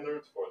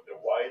standard for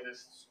the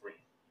widest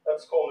screen.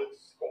 Let's call it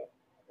scope.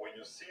 When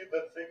you see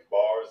the thick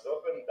bars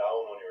up and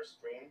down on your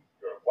screen,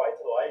 you're quite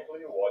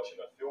likely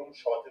watching a film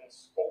shot in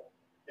scope.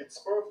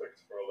 It's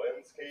perfect for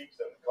landscapes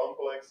and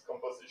complex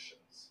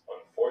compositions.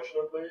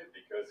 Unfortunately,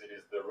 because it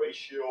is the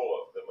ratio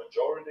of the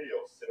majority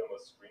of cinema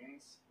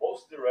screens,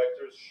 most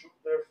directors shoot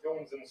their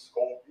films in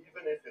scope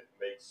even if it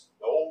makes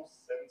no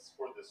sense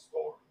for the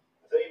story.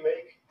 They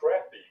make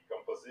crappy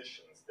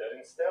compositions that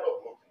instead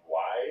of looking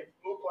wide,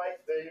 look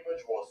like the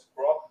image was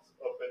cropped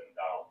up and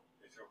down.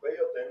 If you pay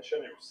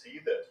attention, you'll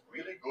see that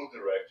really good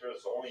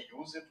directors only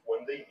use it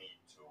when they need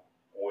to.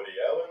 Woody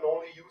Allen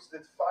only used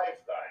it 5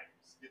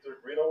 times, Peter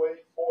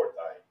Greenaway 4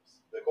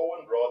 times, the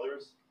Coen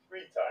brothers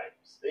 3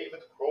 times,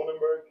 David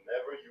Cronenberg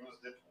never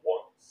used it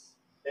once.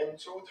 And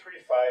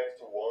 235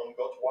 to 1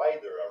 got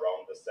wider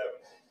around the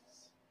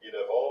 70s. It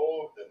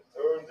evolved and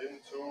turned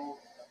into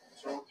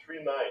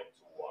 239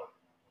 to 1.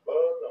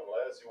 But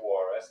unless you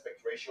are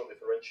aspect ratio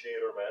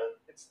differentiator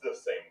man, it's the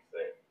same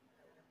thing.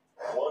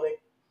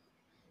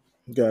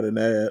 Got an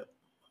ad.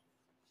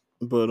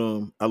 But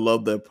I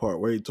love that part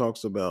where he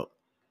talks about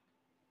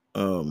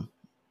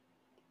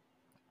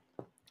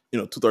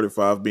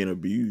 235 being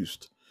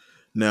abused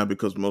now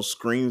because most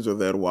screens are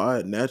that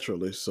wide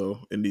naturally.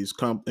 So in these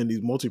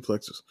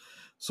multiplexes,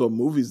 so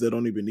movies that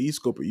don't even need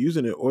scope are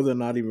using it, or they're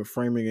not even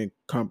framing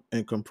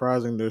and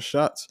comprising their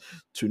shots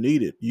to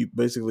need it. You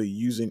basically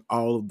using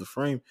all of the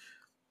frame.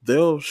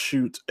 They'll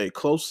shoot a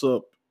close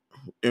up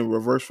in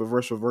reverse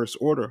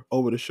order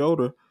over the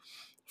shoulder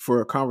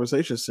for a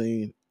conversation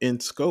scene in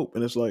scope,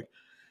 and it's like,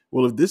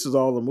 well, if this is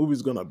all the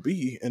movie's gonna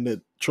be, and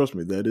that, trust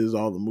me, that is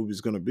all the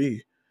movie's gonna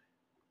be,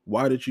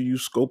 why did you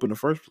use scope in the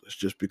first place?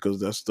 Just because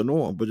that's the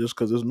norm. But just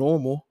because it's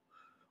normal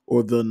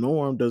or the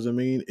norm doesn't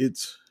mean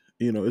it's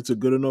a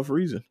good enough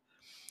reason.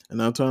 And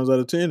 9 times out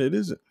of 10, it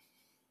isn't.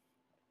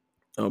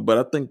 But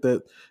I think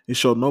that it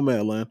showed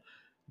Nomadland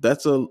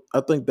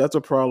I think that's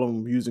a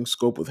problem using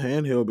scope with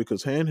handheld,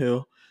 because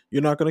handheld,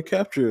 you're not going to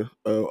capture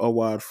a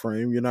wide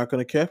frame. You're not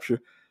going to capture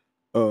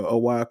a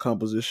wide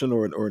composition,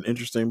 or an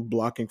interesting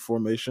blocking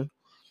formation.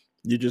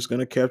 You're just going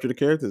to capture the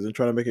characters and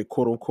try to make it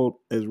quote unquote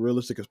as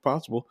realistic as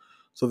possible.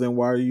 So then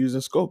why are you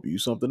using scope?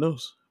 Use something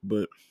else.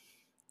 But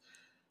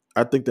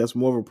I think that's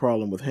more of a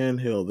problem with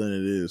handheld than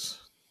it is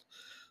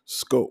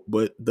scope.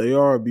 But they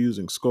are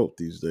abusing scope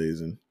these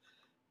days. And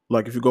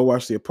like if you go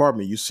watch The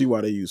Apartment, you see why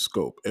they use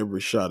scope.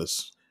 Every shot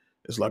is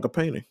it's like a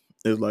painting.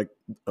 It's like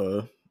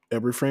uh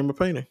every frame of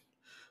painting.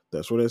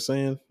 That's what they're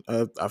saying.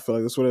 I feel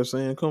like that's where they're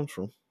saying comes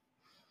from.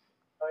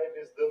 Five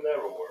is the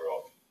narrower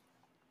option.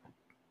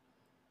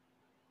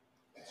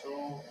 2,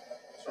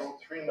 2,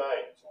 3, 9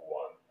 to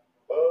 1.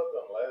 But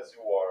unless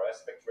you are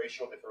aspect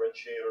ratio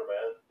differentiator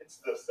man, it's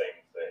the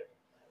same thing.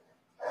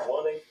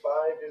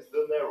 185 is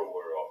the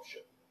narrower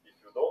option. If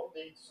you don't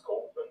need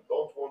scope and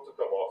don't want to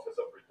come off as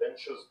a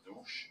pretentious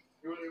douche,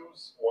 you'll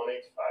use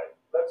 185.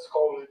 Let's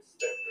call it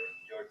standard.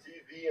 Your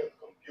TV and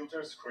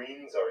computer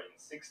screens are in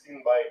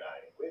 16 by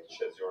 9, which,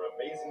 as your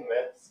amazing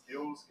math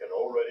skills can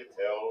already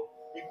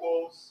tell,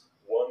 equals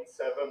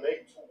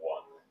 178 to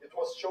 1. It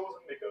was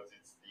chosen because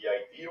it's the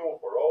ideal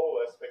for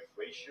all aspect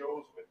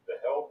ratios with the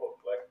help of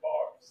black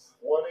bars.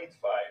 185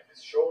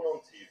 is shown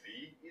on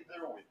TV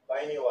either with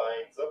tiny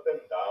lines up and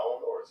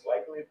down or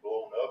slightly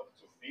blown up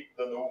to fit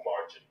the new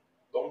margin.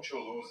 Don't you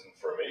lose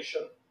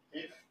information?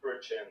 If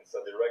perchance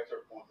a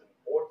director put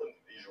important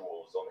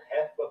visuals on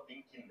half a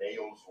pinky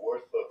nail's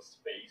worth of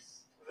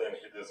space, then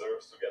he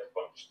deserves to get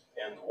punched.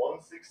 And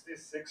 166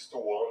 to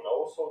 1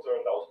 also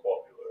turned out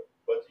popular,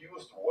 but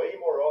used way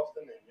more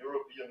often in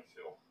European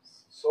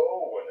films. So,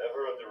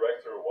 whenever a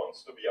director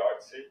wants to be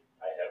artsy,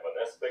 I have an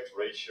aspect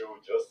ratio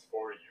just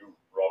for you.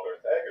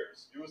 Robert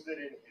Eggers used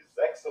it in his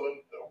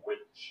excellent The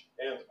Witch,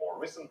 and more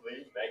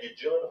recently, Maggie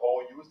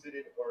Gyllenhaal used it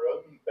in her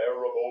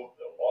unbearable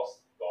The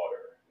Lost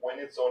Daughter.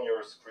 When it's on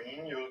your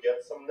screen, you'll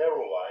get some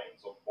narrow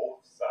lines on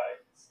both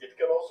sides. It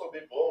can also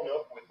be blown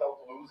up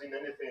without losing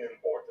anything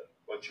important,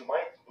 but you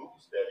might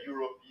lose that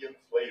European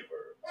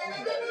flavor.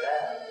 Ooh la la!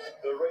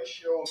 The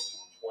ratio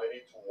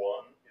 220 to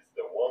 1 is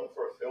the one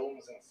for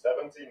films in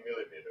 70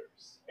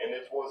 millimeters, and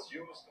it was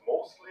used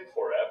mostly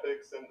for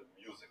epics and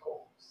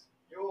musicals.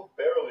 You'll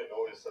barely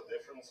notice a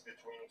difference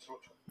between two.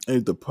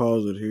 I need to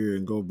pause it here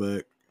and go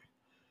back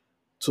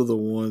to the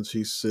ones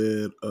he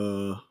said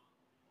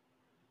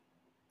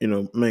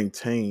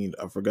maintained.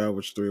 I forgot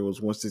which three it was: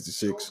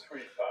 166,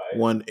 235,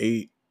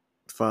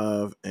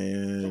 185,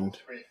 and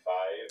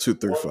 235,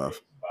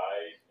 235.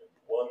 185, and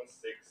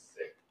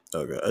 166.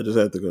 Okay, I just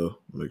had to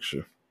go make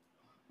sure.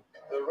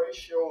 The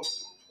ratio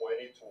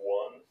 220 to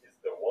 1 is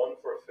the one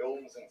for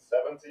films in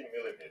 70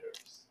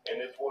 millimeters, and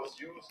it was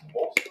used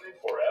mostly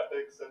for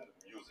epics and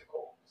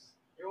musicals.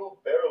 You'll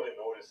barely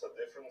notice a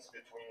difference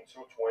between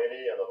 220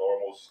 and a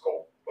normal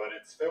scope, but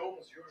its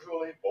films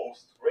usually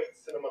boast great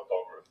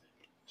cinematography.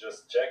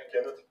 Just check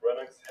Kenneth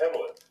Branagh's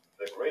Hamlet,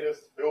 the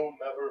greatest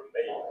film ever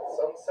made.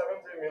 Some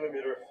 70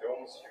 millimeter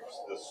films use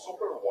the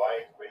super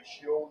wide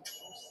ratio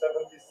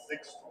 276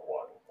 to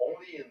 1.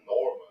 Only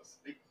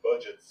enormous, big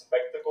budget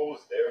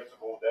spectacles dare to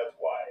go that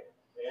wide.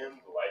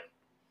 And like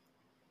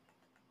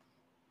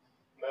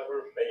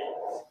never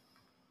made.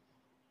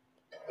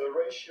 The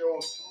ratio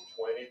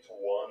 220 to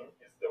 1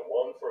 is the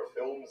one for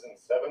films in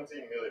 70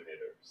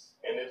 millimeters,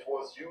 and it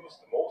was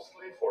used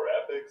mostly for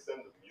epics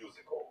and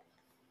musicals.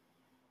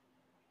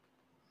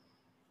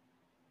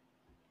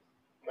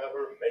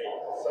 Never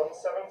made. Some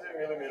 70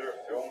 millimeter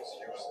films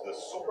use the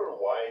super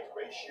wide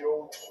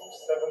ratio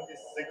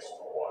 276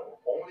 to 1.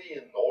 Only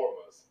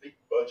enormous, big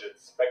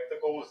budget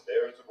spectacles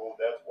dare to go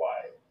that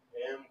wide.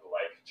 And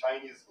like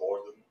Chinese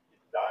Gordon,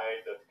 it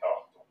died at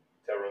Khartoum.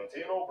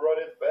 Tarantino brought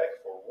it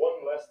back for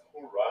one last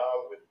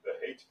hurrah with The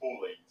Hateful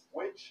Eight,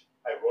 which,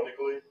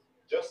 ironically,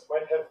 just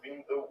might have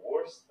been the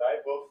worst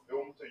type of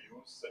film to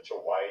use such a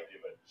wide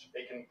image,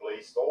 taking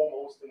place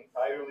almost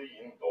entirely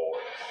indoors.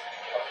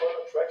 A fun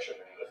attraction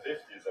in the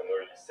 50s and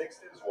early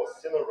 60s was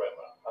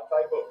Cinerama, a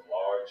type of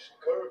large,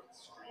 curved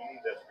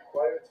screen that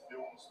required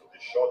films to be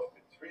shot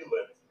with three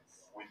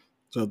lenses.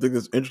 So I think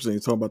it's interesting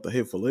to talk about the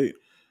Hateful Eight,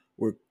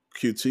 where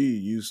QT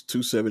used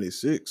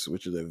 276,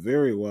 which is a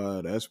very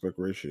wide aspect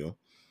ratio.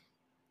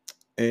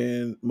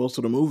 And most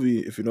of the movie,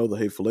 if you know the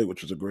Hateful Eight,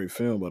 which is a great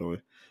film, by the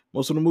way,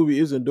 most of the movie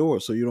is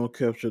indoors, so you don't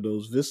capture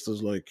those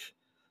vistas like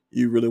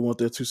you really want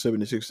that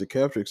 276 to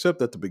capture,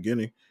 except at the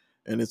beginning.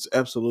 And it's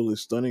absolutely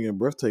stunning and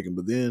breathtaking.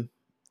 But then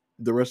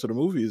the rest of the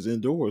movie is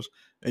indoors,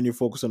 and you're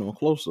focusing on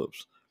close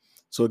ups.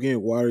 So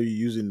again, why are you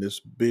using this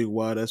big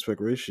wide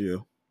aspect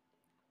ratio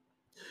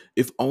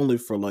if only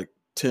for like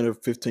 10 or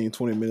 15,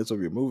 20 minutes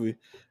of your movie,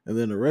 and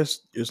then the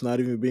rest is not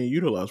even being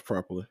utilized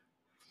properly?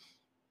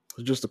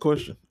 It's just a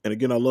question. And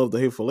again, I love the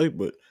Hateful Eight,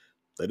 but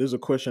that is a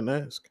question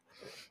to ask.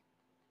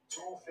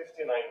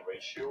 259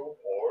 ratio,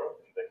 or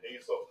in the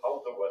case of How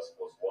the West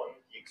Was Won,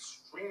 the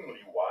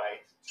extremely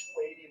wide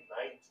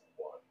 289 to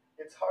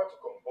 1. It's hard to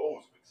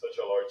compose with such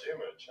a large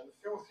image, and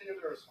few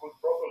theaters could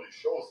properly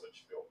show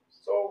such films,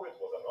 so it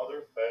was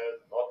another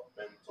fad not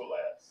meant to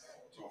last.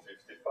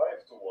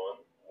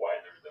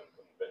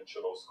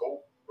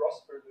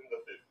 prospered in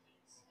the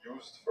 50s,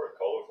 used for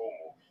colorful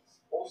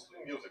movies, mostly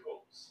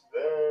musicals.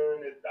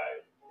 Then it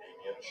died.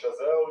 Damien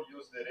Chazelle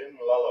used it in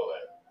La La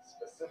Land,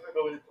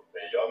 specifically to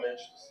pay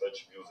homage to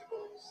such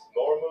musicals.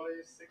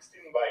 Normally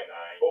 16 by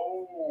 9.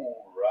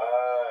 Oh,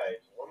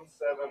 right,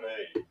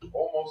 178.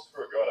 Almost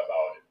forgot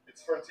about it.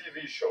 It's for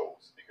TV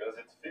shows because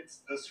it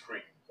fits the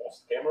screen.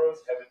 Most cameras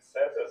have it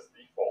set as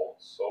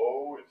default,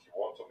 so if you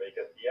want to make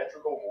a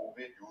theatrical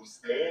movie, use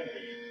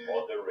any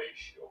other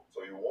ratio,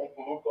 so you won't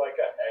look like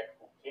a hack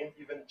who can't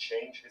even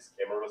change his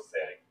camera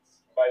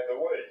settings. By the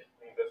way,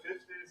 in the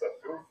 50s, a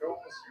few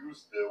films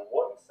used the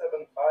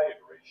 175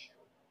 ratio.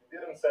 It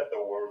didn't set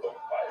the world on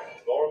fire.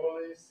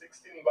 Normally,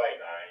 16 by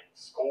 9,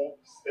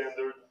 scope,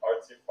 standard,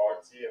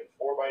 artsy-fartsy, and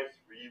 4 by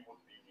 3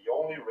 would be the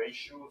only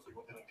ratios you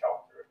would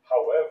encounter.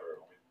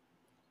 However,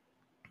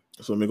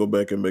 So let me go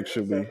back and make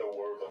sure set the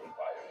world on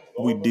fire.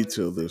 we Normally,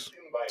 detail this.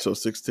 16 by So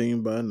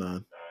 16 by 9,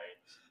 9.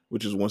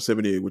 which is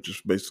 178, which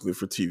is basically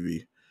for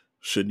TV.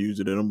 Shouldn't use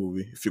it in a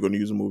movie. If you're going to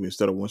use a movie,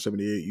 instead of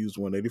 178, use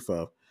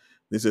 185.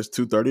 This is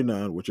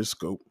 239, which is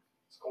scope.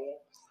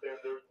 Scope,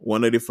 standard,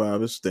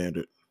 185 is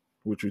standard,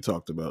 which we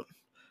talked about.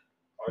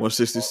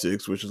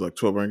 166, which is like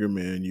 12 Angry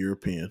Men,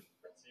 European.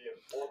 artsy,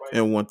 and 4 by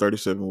And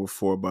 137 with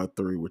 4 by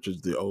 3, which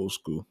is the old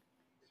school.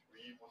 3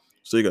 would be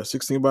So you got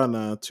 16 by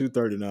 9,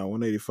 239,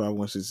 185,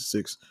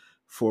 166,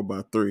 4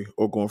 by 3.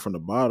 Or going from the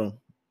bottom,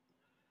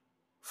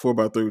 4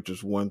 by 3, which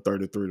is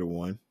 133 to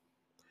 1.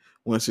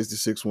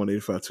 166,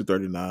 185,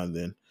 239,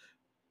 then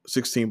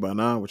 16 by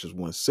 9, which is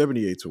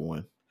 178 to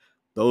 1.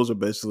 Those are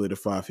basically the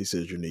 5 he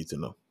says you need to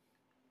know.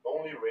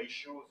 only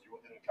ratios you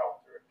would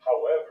encounter.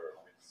 However,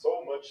 with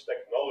so much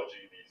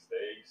technology these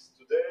days,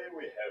 today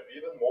we have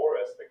even more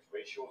aspect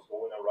ratios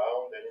going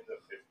around than in the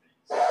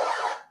 50s.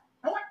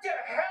 What the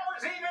hell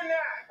is even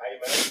that?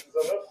 IMAX is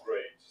an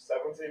upgrade to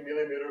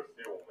 70mm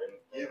film and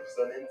gives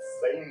an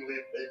insanely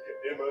big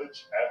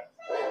image at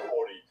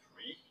 143.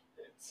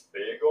 It's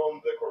big on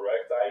the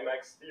correct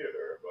IMAX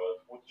theater,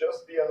 but would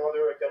just be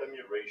another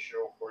Academy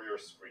ratio for your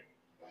screen.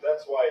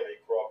 That's why they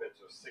crop it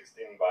to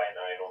 16 by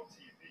 9 on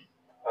TV.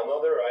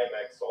 Another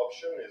IMAX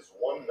option is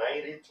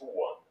 190 to 1.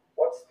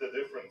 What's the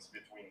difference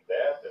between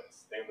that and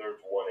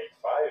standard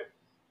 185?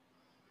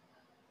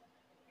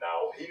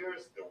 Now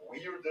here's the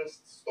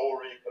weirdest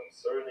story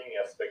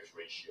concerning aspect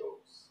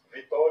ratios.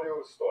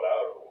 Vittorio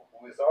Storaro,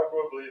 who is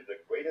arguably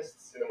the greatest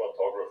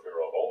cinematographer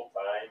of all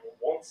time,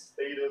 once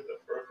stated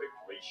the perfect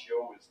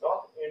ratio is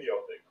not any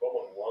of the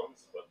common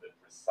ones, but the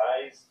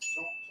precise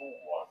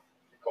 2-to-1.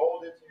 He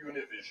called it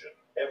Univision.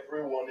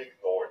 Everyone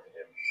ignored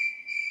him.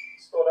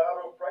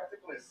 Storaro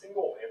practically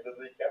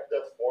single-handedly kept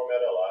that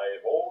format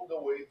alive all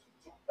the way to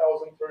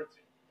 2013,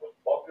 when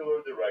popular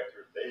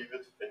director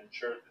David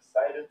Fincher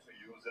decided to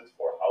use it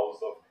for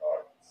House of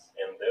Cards.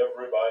 And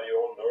everybody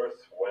on Earth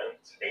went,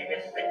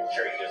 David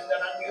Fincher used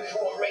an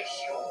unusual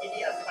ratio.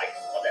 He has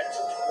likes for that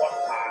 2-to-1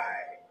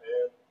 pie.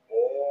 and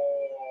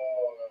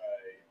boy,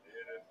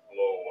 did it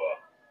blow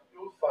up.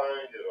 You'll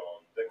find it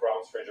on The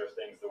Crown, Stranger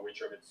Things, The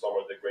Witcher,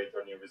 Midsommar, The Great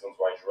 30 Reasons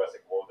Why,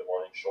 Jurassic World, The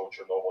Morning Show,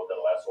 Chernobyl,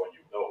 The Last One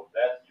You Know.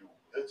 That you.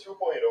 The 2.0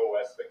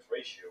 aspect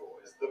ratio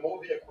is the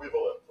movie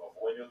equivalent of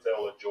when you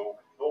tell a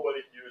joke, nobody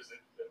hears it,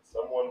 then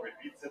someone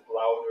repeats it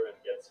louder and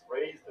gets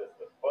praised as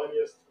the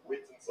funniest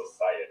wit in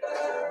society.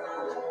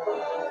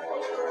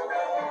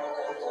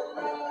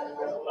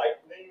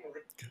 Lightning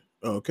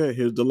Okay,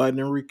 here's the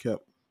lightning recap.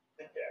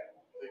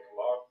 thick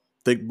bar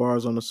Thick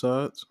bars on the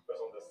sides.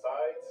 on the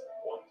sides,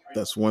 137.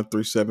 That's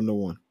 137 to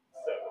 1.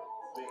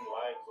 Thin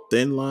lines on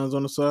Thin lines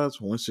on the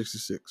sides, 166. the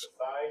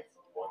sides,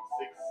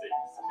 166.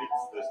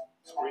 Fits the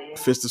screen,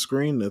 Fits the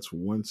screen, that's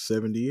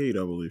 178, I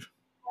believe.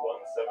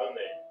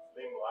 178.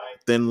 Thin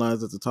lines Thin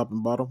lines at the top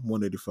and bottom,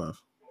 185. up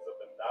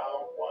and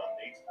down,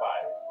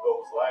 185.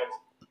 Those lines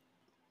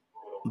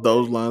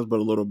Those lines, but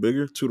a little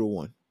bigger, 2 to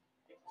 1. 2.0.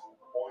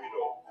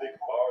 Thick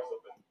bars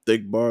up and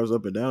Thick bars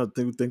up and down. I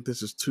think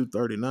this is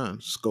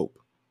 239 scope.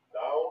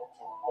 down,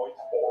 2.4.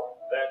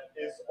 That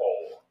is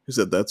all. He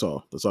said that's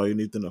all. That's all you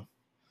need to know.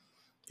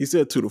 He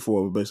said 2 to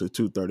 4, but basically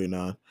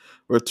 239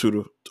 or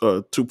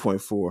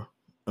 2.4.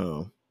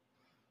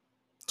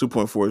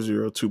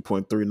 2.40,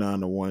 2.39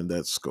 to 1,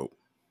 that's scope.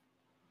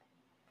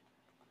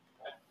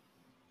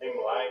 Thin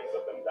lines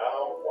up and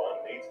down,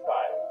 185.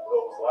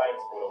 Those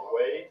lines put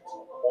away,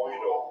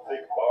 2.0.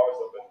 Thick bars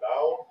up and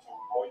down,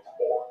 2.4.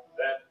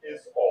 That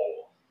is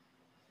all.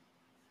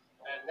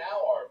 And now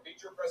our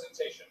feature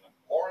presentation,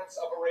 Lawrence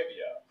of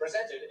Arabia,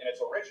 presented in its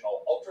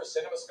original Ultra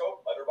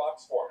CinemaScope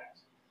letterbox format.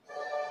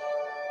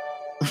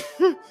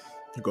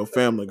 Go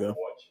Family Guy.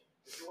 Watching.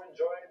 If you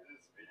enjoyed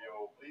this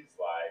video, please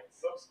like,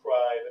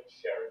 subscribe, and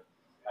share it.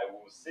 I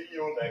will see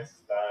you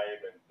next time,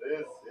 and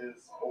this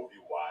is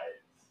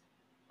MovieWise.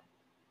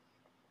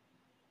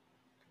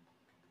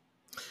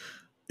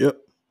 Yep,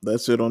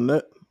 that's it on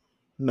that.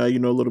 Now you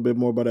know a little bit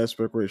more about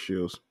aspect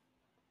ratios.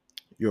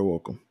 You're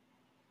welcome.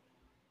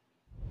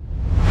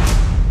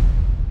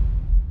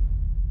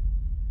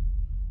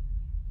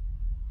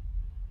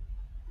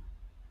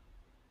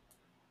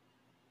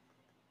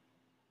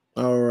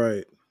 All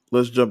right,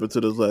 let's jump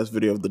into this last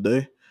video of the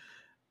day.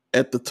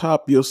 At the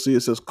top, you'll see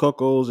it says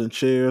cuckolds and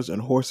chairs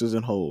and horses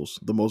and holes.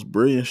 The most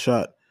brilliant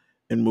shot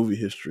in movie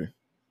history.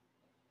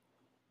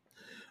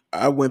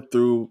 I went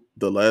through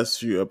the last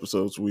few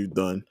episodes we've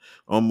done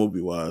on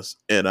MovieWise,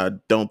 and I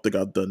don't think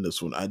I've done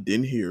this one. I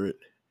didn't hear it,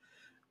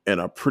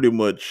 and I pretty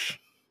much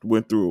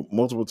went through it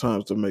multiple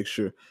times to make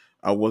sure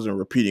I wasn't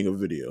repeating a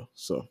video.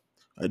 So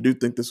I do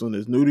think this one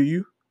is new to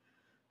you,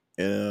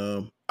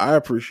 and I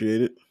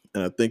appreciate it,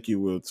 and I think you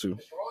will too.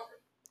 Mr. Walker.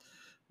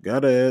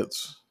 Got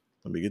ads.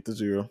 Let me get to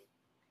zero.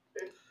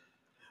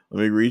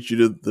 Let me read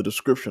you the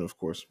description, of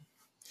course.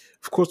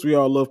 Of course, we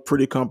all love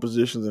pretty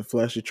compositions and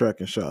flashy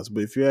tracking shots,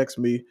 but if you ask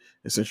me,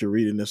 and since you're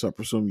reading this, I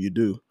presume you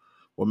do,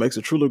 what makes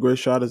a truly great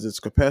shot is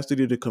its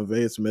capacity to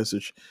convey its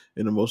message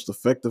in the most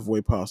effective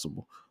way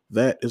possible.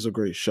 That is a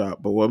great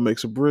shot, but what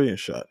makes a brilliant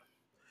shot?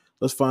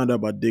 Let's find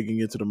out by digging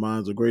into the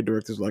minds of great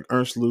directors like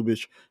Ernst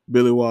Lubitsch,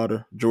 Billy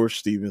Wilder, George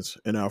Stevens,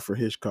 and Alfred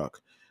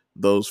Hitchcock.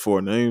 Those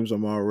four names,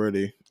 I'm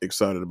already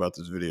excited about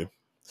this video.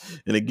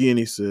 And again,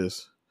 he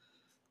says,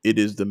 what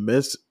he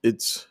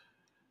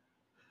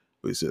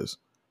says,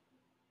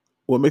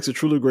 what makes a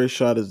truly great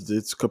shot is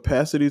its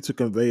capacity to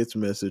convey its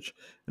message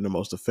in the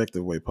most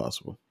effective way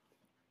possible.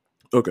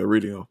 Okay,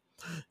 reading on.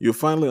 You'll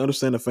finally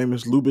understand the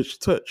famous Lubitsch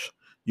touch.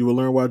 You will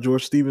learn why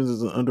George Stevens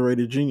is an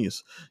underrated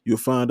genius. You'll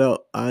find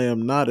out I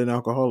am not an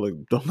alcoholic.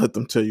 Don't let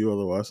them tell you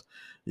otherwise.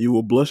 You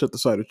will blush at the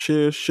sight of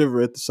chairs,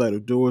 shiver at the sight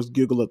of doors,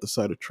 giggle at the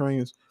sight of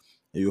trains.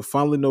 And you'll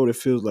finally know what it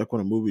feels like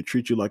when a movie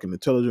treats you like an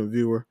intelligent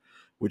viewer,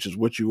 which is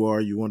what you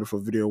are, you wonderful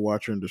video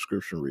watcher and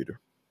description reader.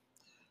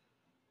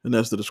 And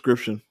that's the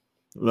description.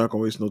 I'm not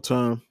going to waste no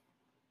time.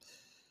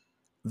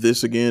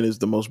 This again is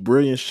the most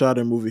brilliant shot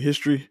in movie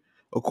history,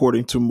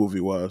 according to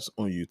MovieWise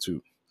on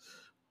YouTube.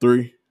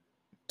 3,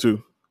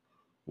 2,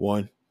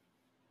 1,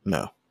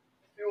 now.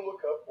 If you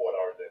look up what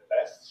are the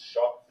best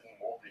shots in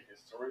movie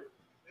history,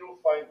 you'll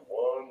find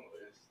one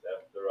list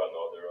after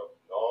another of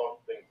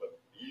nothing but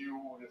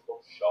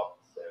beautiful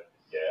shots and,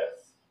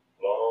 yes,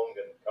 long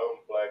and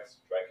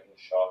complex tracking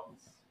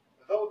shots.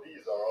 Though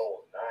these are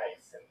all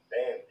nice and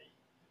dandy,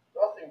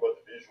 nothing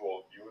but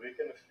visual beauty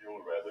can feel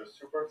rather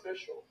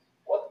superficial.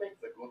 What makes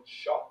a good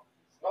shot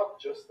is not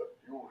just a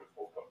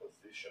beautiful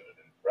composition and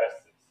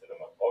impressive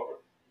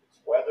cinematography,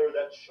 it's whether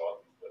that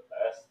shot is the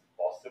best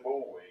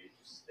possible way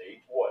to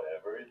state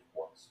whatever it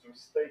wants to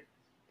state.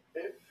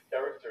 If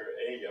character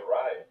A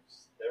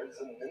arrives, there is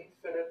an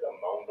infinite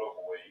amount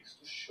of ways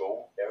to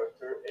show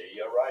character A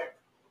arriving.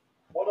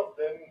 One of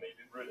them may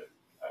be brilliant.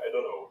 I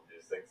don't know,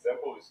 this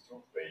example is too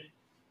vague.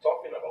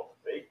 Talking about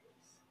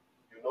vagueness,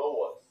 you know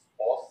what's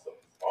awesome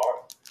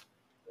smart?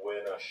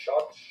 When a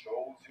shot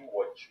shows you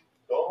what you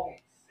don't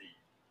see.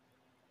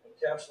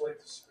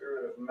 Encapsulate the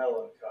spirit of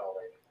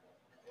melancholy.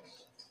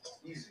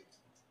 Easy.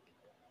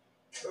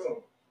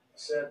 Boom.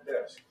 Sad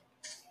desk.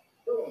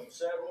 Boom.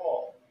 Sad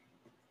wall.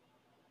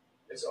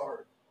 It's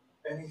art.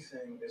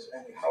 Anything is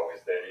anything. How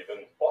is that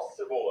even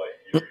possible, I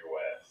hear you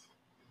ask?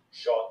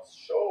 Shots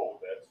show,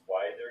 that's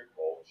why they're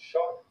called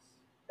shots.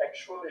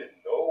 Actually,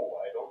 no,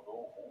 I don't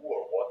know who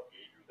or what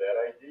gave you that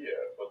idea,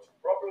 but to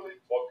properly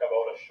talk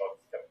about a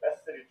shot's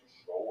capacity to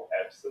show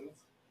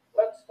absence,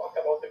 let's talk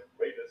about the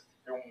greatest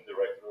film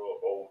director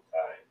of all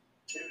time,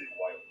 Billy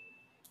Wilder.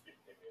 Keep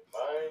him in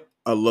mind.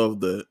 I love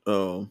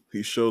that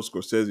he shows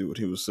Scorsese what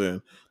he was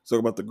saying. Talk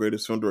about the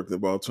greatest film director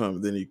of all time,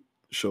 and then he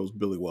shows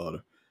Billy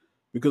Wilder.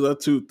 Because I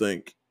too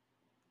think,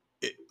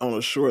 on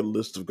a short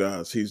list of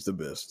guys, he's the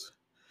best.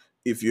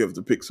 If you have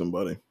to pick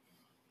somebody.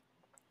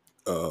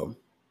 Um,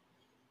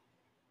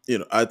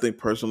 I think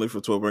personally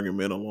for 12 Angry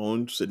Men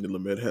alone, Sidney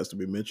Lumet has to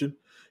be mentioned.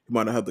 He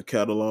might not have the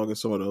catalog of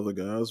some of the other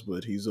guys,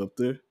 but he's up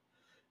there.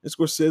 And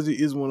Scorsese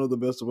is one of the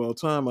best of all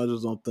time. I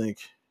just don't think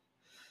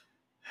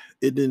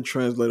it didn't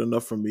translate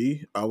enough for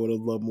me. I would have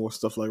loved more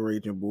stuff like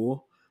Raging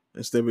Bull.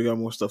 Instead, we got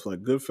more stuff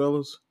like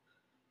Goodfellas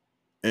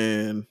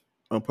and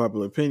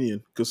Unpopular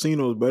Opinion.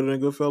 Casino is better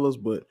than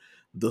Goodfellas, but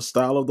the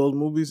style of those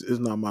movies is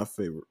not my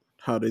favorite.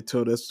 How they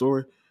tell that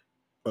story,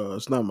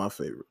 it's not my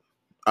favorite.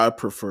 I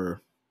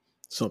prefer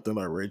something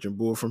like Raging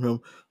Bull from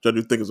him, which I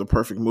do think is a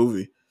perfect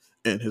movie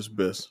and his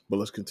best. But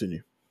let's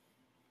continue.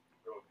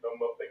 Will come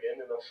up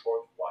again in a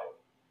short while.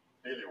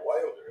 Billy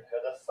Wilder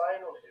had a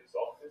sign on his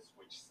office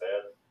which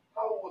said,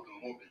 "How would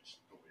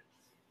Lubitsch do it?"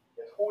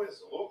 And who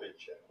is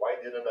Lubitsch and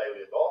why didn't I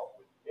lead off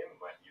with him,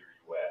 I hear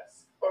you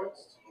ask?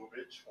 Ernst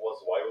Lubitsch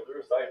was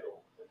Wilder's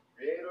idol, the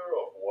creator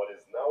of what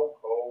is now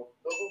called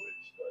the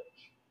Lubitsch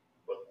touch.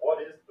 But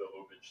what is the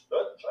Lubitsch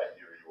touch, I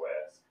hear you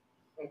ask?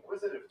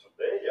 Inquisitive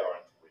today,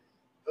 aren't we?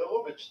 The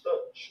Lubitsch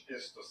touch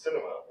is to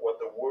cinema what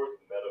the word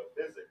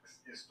metaphysics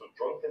is to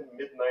drunken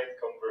midnight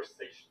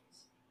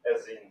conversations.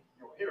 As in,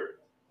 you hear it,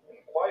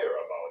 inquire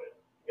about it,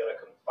 get a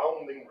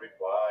confounding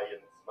reply,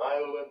 and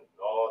smile and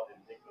nod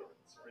in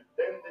ignorance,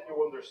 pretending you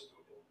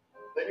understood it.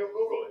 Then you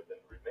Google it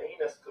and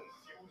remain as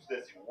confused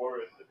as you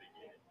were in the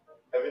beginning,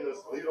 having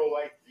as little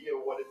idea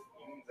what it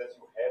means as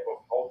you have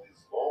of how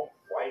this long,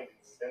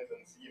 winding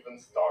sentence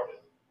even started.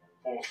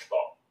 Full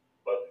stop.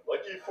 But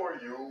lucky for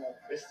you,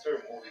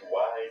 Mr. Movie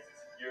Wise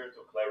is here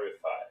to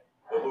clarify.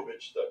 The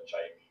Lubitsch touch,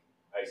 I mean.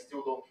 I I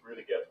still don't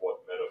really get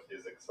what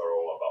metaphysics are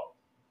all about.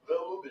 The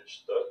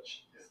Lubitsch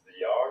touch is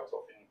the art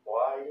of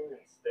implying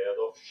instead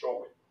of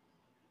showing,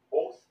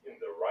 both in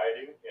the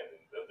writing and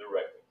in the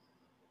directing.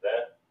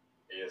 That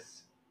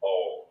is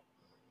all.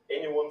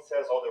 Anyone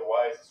says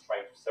otherwise is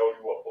trying to sell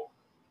you a book.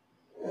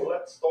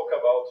 Let's talk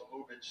about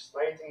Lubitsch's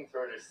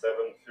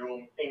 1937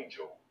 film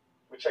Angel,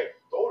 which I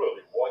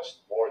totally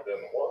watched more than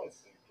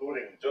once,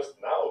 including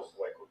just now, so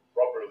I could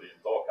properly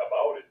talk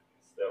about it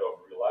instead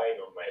of relying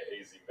on my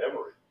hazy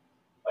memory,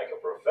 like a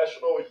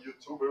professional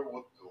YouTuber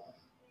would do.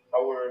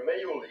 Our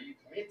male lead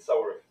meets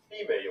our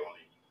female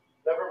lead.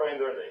 Never mind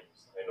their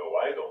names, I know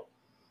I don't.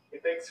 He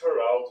takes her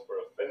out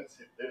for a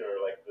fancy dinner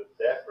like the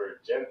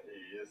dapper gent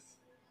he is,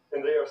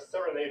 and they are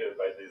serenaded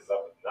by this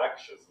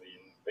obnoxiously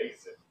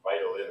invasive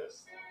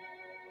violinist.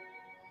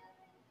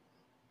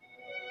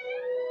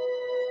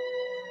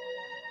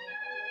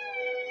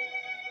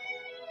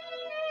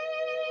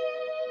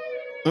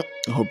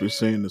 I hope you're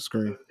seeing the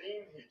screen. The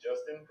theme he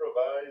just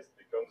improvised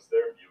becomes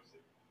their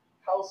music.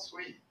 How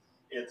sweet!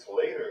 It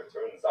later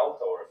turns out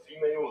our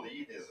female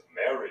lead is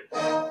married.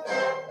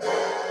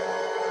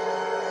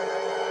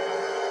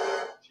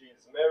 She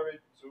is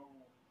married to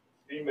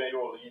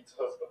female lead's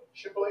husband.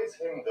 She plays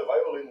him the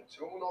violin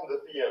tune on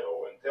the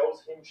piano and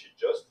tells him she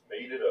just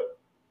made it up.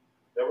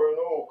 There were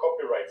no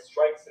copyright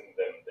strikes in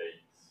them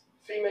days.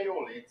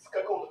 Female lead's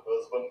cuckold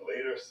husband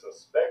later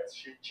suspects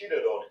she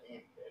cheated on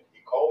him and he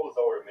calls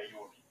our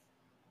male lead.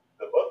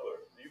 The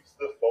butler leaves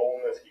the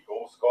phone as he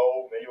goes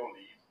call male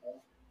lead,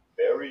 who,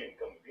 very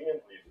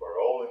inconveniently for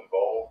all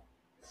involved,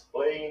 is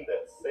playing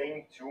that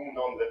same tune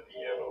on the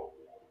piano.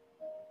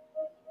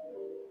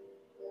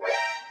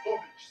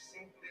 Lubitsch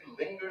simply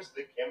lingers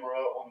the camera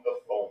on the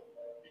phone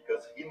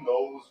because he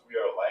knows we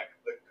are like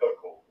the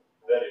cuckold.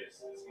 That is,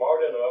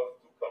 smart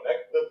enough to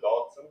connect the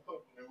dots and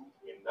conclude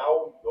he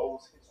now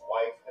knows his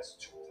wife has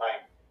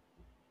two-timed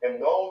him. And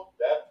note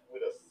that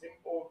with a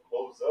simple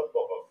close-up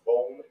of a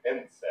phone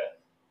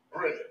handset.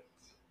 Brilliant.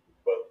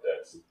 But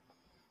that's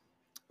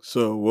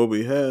So what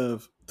we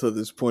have to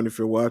this point, if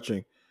you're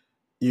watching,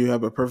 you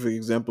have a perfect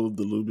example of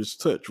the Lubitsch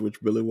touch,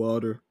 which Billy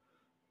Wilder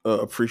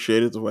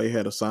appreciated the way he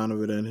had a sign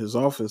of it in his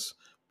office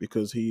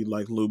because he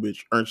liked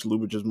Ernst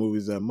Lubitsch's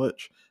movies that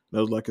much.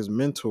 That was like his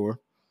mentor.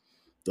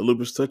 The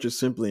Lubitsch touch is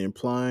simply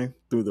implying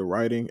through the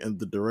writing and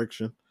the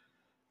direction,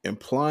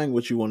 implying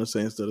what you want to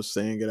say instead of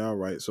saying it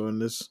outright. So in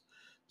this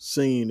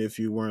scene, if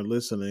you weren't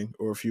listening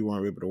or if you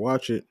weren't able to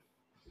watch it,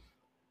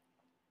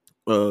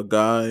 a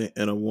guy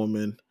and a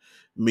woman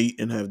meet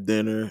and have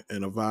dinner,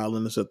 and a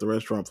violinist at the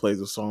restaurant plays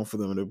a song for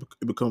them, and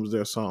it becomes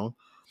their song.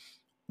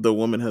 The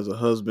woman has a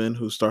husband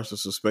who starts to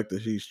suspect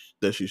that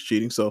she's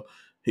cheating, so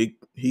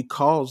he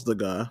calls the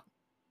guy,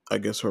 I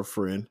guess her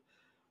friend,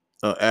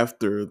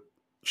 after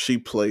she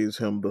plays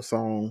him the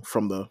song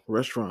from the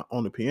restaurant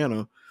on the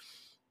piano.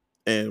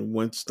 And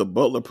once the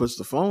butler puts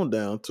the phone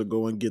down to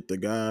go and get the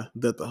guy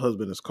that the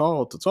husband has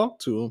called to talk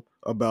to him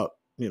about,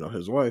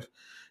 his wife,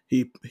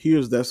 he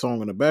hears that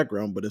song in the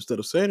background, but instead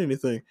of saying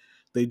anything,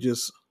 they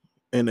just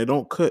and they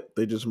don't cut,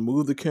 they just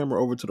move the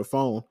camera over to the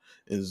phone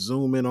and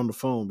zoom in on the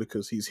phone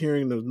because he's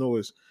hearing the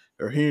noise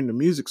or hearing the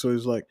music. So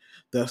he's like,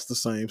 that's the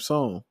same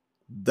song.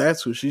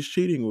 That's who she's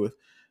cheating with.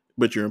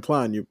 But you're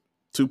implying you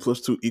two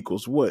plus two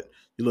equals what?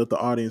 You let the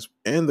audience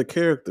and the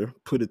character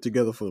put it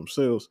together for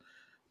themselves.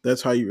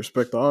 That's how you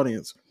respect the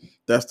audience.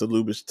 That's the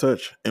Lubitsch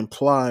touch,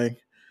 implying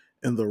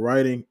in the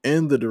writing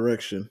and the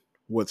direction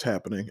what's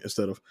happening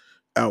instead of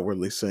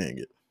outwardly saying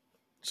it.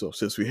 So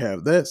since we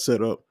have that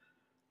set up,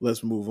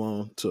 let's move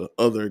on to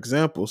other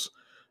examples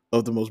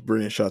of the most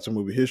brilliant shots in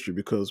movie history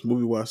because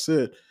MovieWise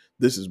said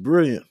this is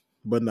brilliant,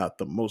 but not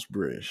the most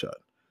brilliant shot.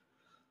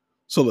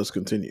 So let's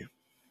continue.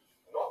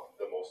 not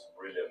the most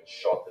brilliant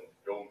shot in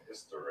film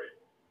history.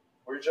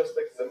 We're just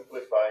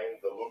exemplifying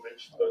the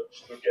Lubitsch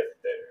touch to get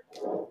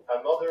there.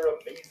 Another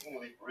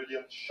amazingly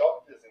brilliant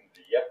shot is in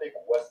the epic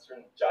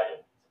Western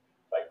Giant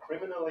by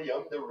criminally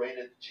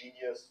underrated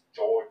genius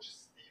George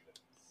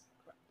Stevens.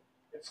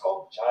 It's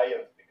called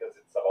Giant because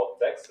it's about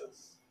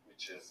Texas,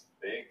 which is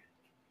big.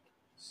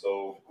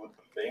 So good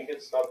thing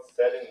it's not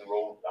set in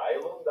Rhode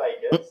Island, I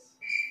guess.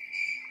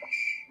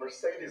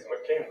 Mercedes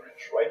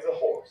McCambridge rides a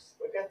horse,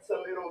 but gets a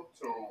little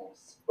too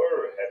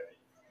spur happy.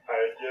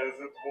 I guess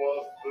it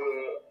was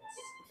the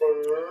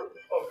spur of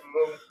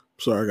the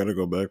Sorry, I gotta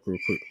go back real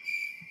quick.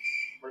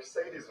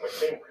 Mercedes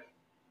McCambridge.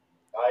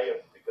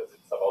 Giant because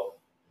it's about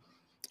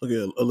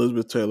Okay,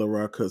 Elizabeth Taylor,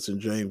 Rock Hudson,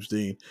 James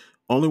Dean.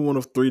 Only one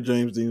of three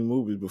James Dean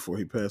movies before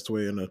he passed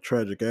away in a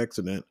tragic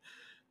accident.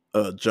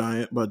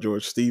 Giant by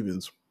George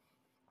Stevens,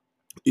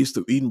 East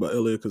of Eden by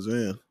Elia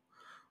Kazan,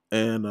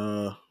 and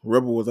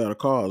Rebel Without a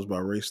Cause by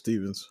Ray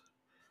Stevens,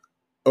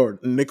 or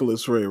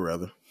Nicholas Ray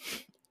rather,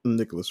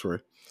 Nicholas Ray.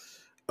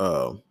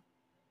 Um,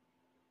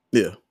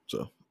 yeah,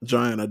 so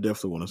Giant, I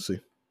definitely want to see.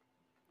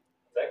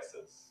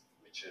 Texas,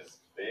 which is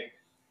big.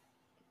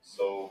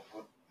 So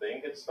good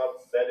thing it's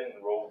not set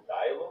in Rhode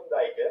Island,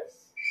 I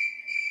guess.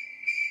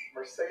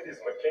 Mercedes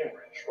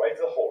McCambridge rides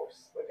a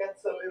horse, but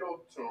gets a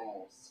little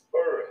too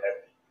spur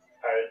happy.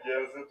 I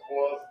guess it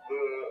was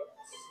the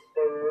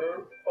spur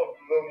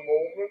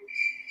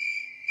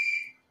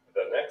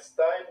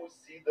time we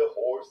see the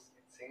horse,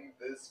 it's in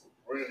this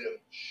brilliant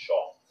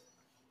shot.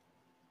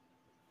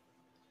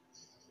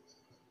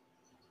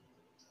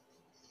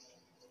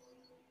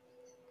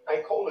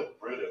 I call it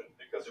brilliant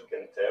because you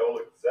can tell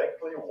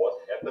exactly what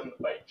happened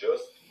by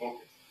just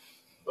looking.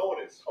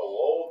 Notice how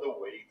all the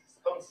weight is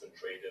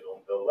concentrated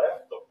on the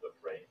left of the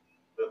frame.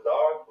 The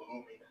dark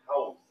looming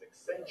house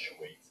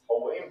accentuates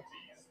how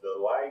empty is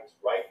the light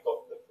right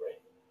of the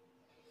frame.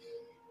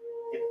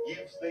 It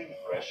gives the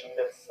impression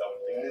that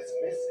something is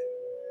missing.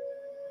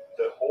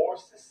 The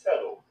horse is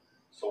saddled,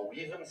 so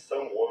even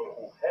someone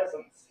who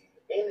hasn't seen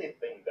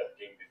anything that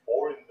came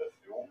before in the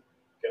film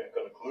can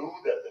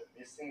conclude that the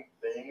missing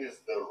thing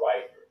is the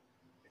rider.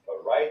 If a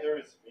rider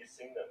is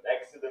missing, an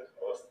accident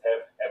must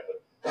have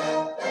happened.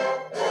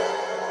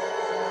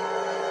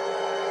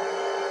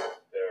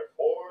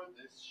 Therefore,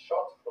 this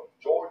shot from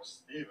George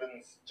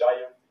Stevens'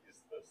 Giant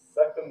is the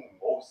second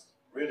most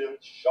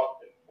brilliant shot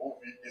in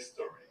movie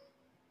history.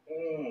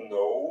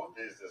 No,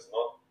 this is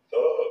not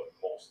the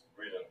most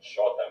brilliant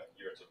shot I'm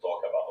here to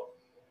talk about.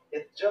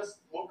 It just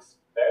looks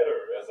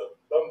better as a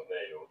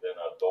thumbnail than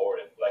a door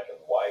in black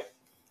and white.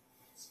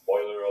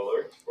 Spoiler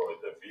alert for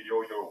the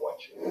video you're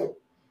watching.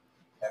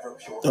 Ever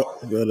pure Oh,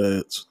 got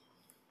ads.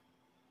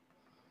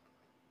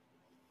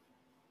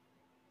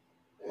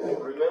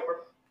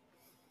 Remember,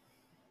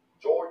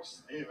 George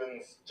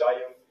Stevens'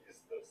 Giant is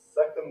the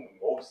second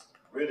most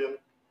brilliant.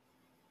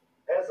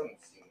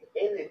 Hasn't seen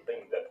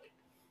anything that.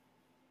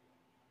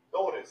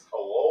 Notice how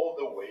all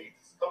the weight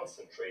is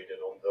concentrated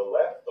on the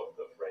left of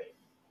the frame.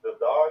 The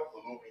dark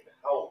looming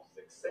house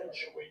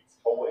accentuates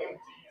how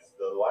empty is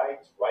the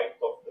light right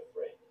of the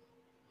frame.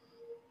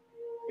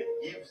 It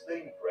gives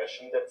the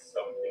impression that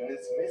something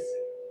is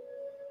missing.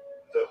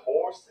 The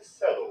horse is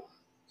saddled,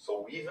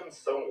 so even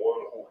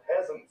someone who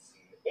hasn't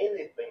seen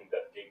anything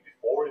that came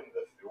before in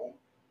the film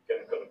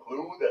can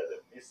conclude that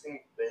the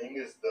missing thing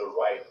is the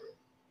rider.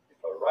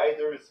 If a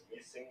rider is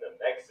missing, an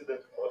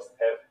accident must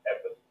have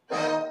happened.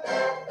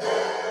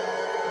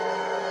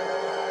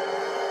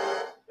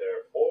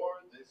 Therefore,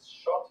 this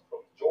shot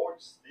from George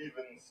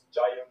Stevens'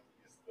 Giant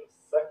is the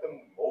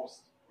second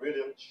most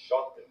brilliant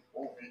shot in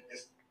movie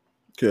history.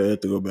 Okay, I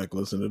had to go back and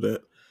listen to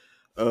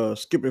that.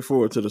 Skipping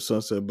forward to the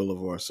Sunset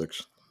Boulevard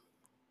section.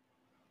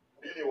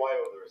 Billy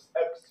Wilder's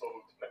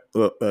absolute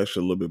Well,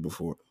 actually, a little bit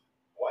before.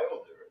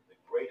 Wilder, the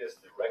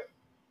greatest director,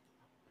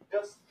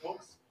 just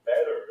looks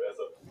better as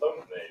a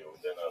thumbnail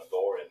than a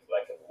door in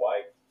black and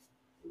white.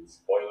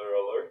 Spoiler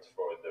alert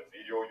for the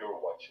video you're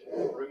watching.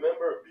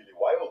 Remember Billy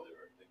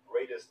Wilder, the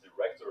greatest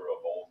director of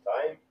all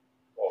time?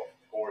 Of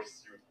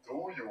course you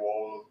do, you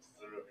all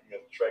observing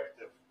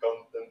attractive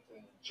content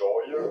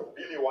enjoyer.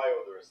 Billy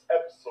Wilder's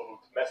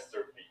absolute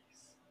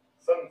masterpiece,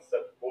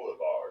 Sunset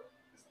Boulevard,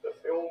 is the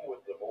film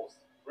with the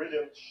most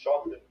brilliant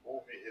shot in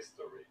movie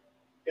history.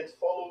 It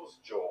follows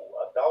Joe,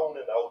 a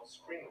down-and-out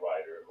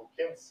screenwriter who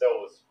can't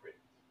sell a script.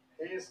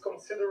 He is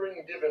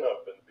considering giving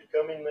up and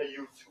becoming a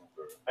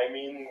YouTuber. I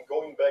mean,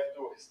 going back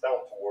to his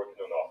town to work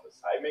in an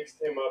office. I mixed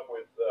him up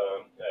with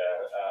a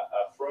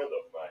friend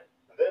of mine.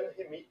 Then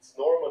he meets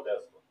Norma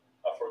Desmond,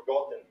 a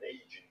forgotten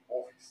aging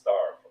movie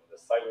star from the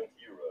silent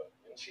era,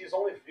 and she's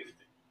only 50.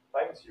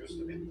 Times used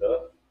to be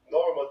tough.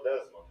 Norma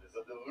Desmond is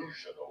a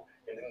delusional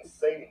and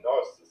insane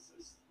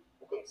narcissist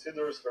who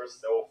considers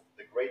herself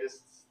the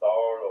greatest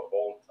star of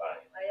all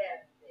time. I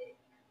am big.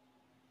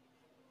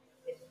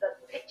 It's the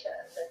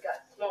pictures that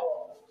got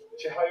small.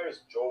 She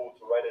hires Joe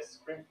to write a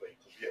screenplay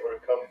to be her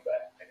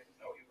comeback. I didn't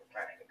know you were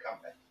planning to come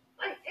back.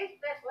 I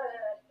hate that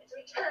word. It's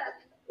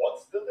return.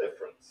 What's the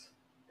difference?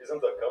 Isn't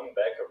a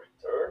comeback a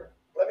return?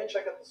 Let me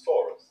check a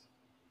thesaurus.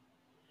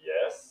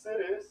 Yes,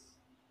 it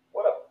is.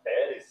 What a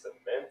petty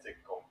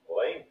semantic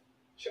complaint.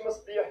 She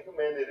must be a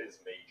humanities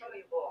major. Where were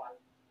you born?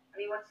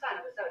 I mean, what sign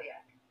of the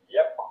zodiac?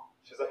 Yep,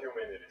 she's a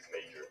humanities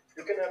major.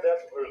 You can add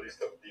that to her list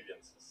of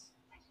deviances.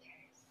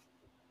 Sagittarius.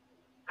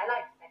 I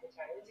like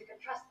Sagittarians. You can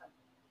trust them.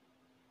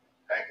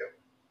 Thank you.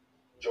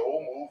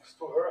 Joe moves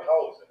to her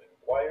house and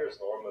inquires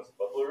Norma's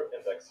butler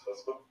and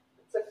ex-husband.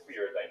 It's a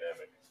queer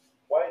dynamic.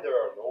 Why there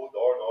are no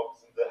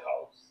doorknobs in the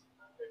house?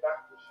 The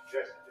doctor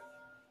suggested it.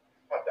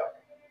 What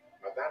doctor?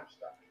 Madame's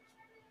doctor.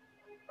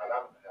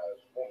 Madame has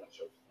moments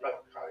of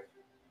melancholy.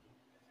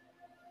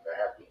 There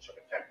have been some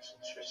attempts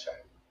at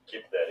suicide.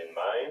 Keep that in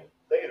mind.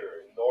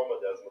 Later, in Norma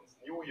Desmond's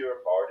New Year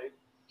party,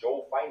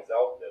 Joe finds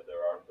out that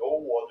there are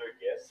no other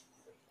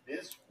guests. And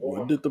this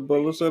woman What did the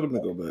butler say? Let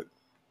me go back.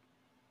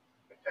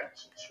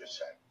 Attempts at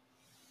suicide.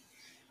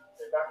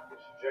 The doctor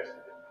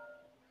suggested it.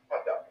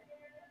 What doctor?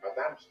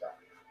 Madame's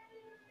doctor.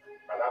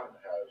 Madame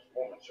has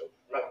moments of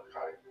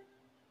melancholy.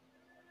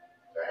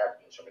 There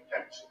have been some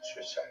attempts at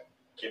suicide.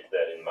 Keep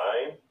that in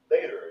mind.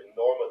 Later, in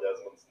Norma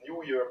Desmond's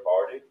New Year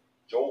party,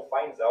 Joe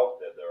finds out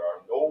that there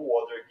are no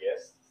other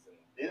guests, and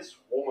this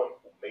woman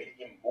who made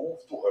him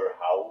move to her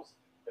house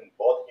and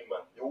bought him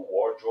a new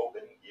wardrobe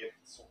and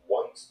gifts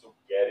wants to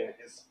get in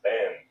his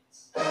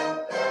pants.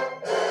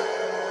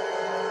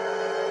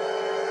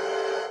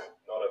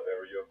 Not a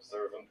very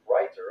observant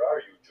writer,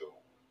 are you, Joe?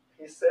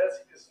 He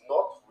says he's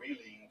not really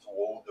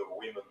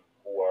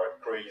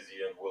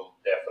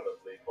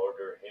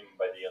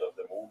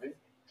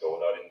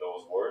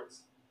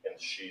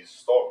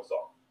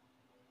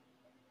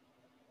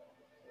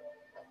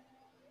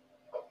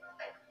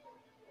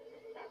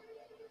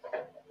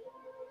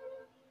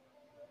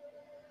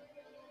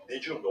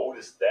Did you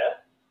notice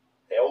that?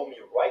 Tell me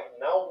right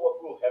now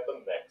what will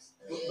happen next.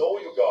 You know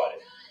you got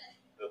it.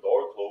 The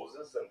door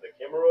closes and the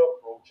camera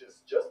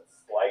approaches just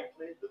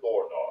slightly the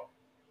doorknob.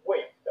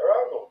 Wait, there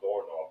are no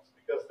doorknobs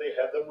because they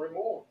had them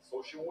removed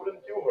so she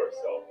wouldn't kill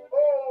herself.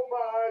 Oh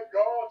my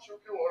God,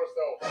 she'll kill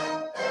herself.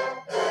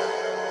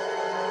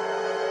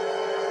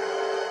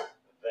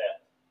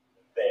 That,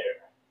 there,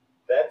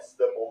 that's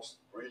the most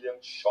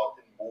brilliant shot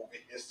in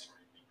movie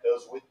history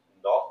because with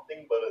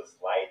nothing but a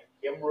slight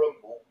camera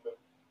movement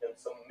and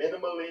some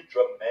minimally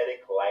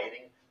dramatic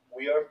lighting,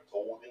 we are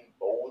told in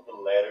bold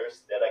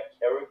letters that a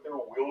character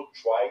will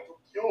try to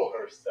kill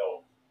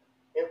herself.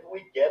 And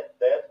we get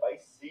that by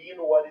seeing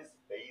what is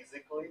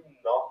basically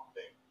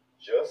nothing.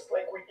 Just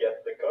like we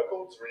get the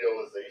cuckold's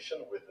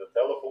realization with the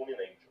telephone in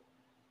Angel.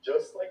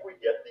 Just like we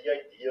get the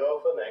idea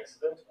of an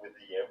accident with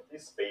the empty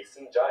space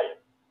in Giant.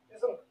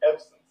 Isn't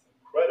Absence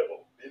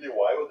incredible? Billy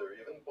Wilder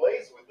even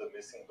plays with the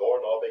missing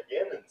doorknob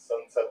again in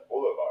Sunset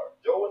Boulevard.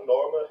 Joe and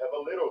Norma have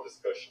a little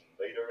discussion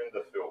later in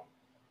the film,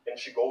 and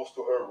she goes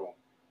to her room.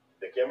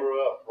 The camera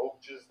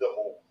approaches the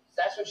home.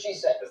 That's what she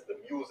said. As the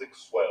music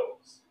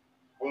swells.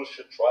 Will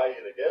she try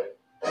it again?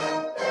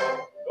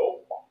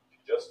 Nope. She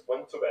just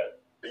went to bed.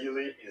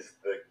 Billy is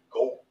the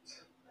GOAT.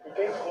 We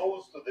came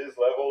close to this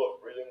level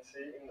of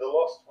brilliancy in the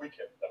Lost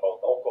Weekend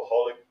about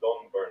alcoholic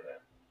Don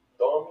Burnham.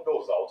 Don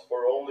goes out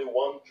for only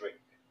one drink,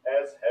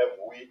 as have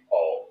we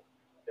all.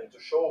 And to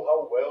show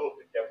how well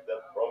he kept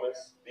that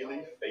promise,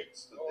 Billy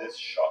fakes to this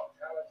shot.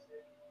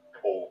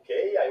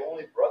 Okay, I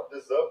only brought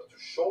this up to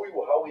show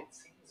you how it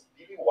seems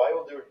Billy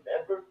Wilder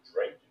never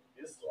drank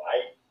in his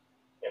life.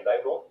 And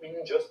I don't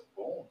mean just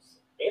booze,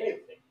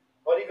 anything,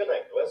 not even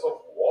a glass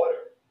of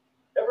water.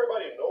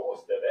 Everybody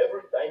knows that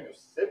every time you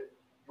sip,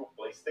 you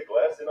place the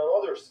glass in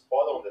another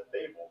spot on the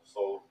table.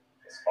 So,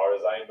 as far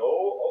as I know,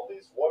 all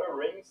these water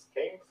rings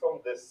came from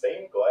the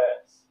same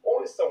glass.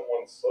 Only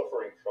someone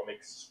suffering from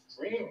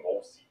extreme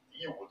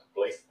OCD would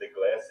place the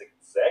glass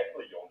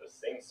exactly on the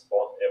same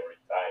spot every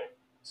time.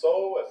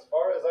 So, as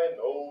far as I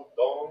know,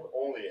 Don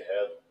only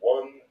had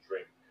one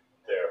drink.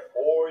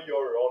 Therefore,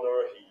 Your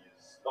Honor, he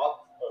is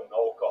not an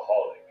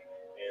alcoholic,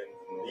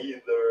 and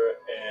neither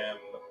am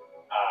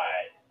I.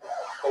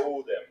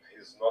 Told him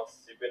he's not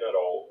sipping at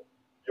all.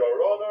 Your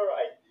Honor,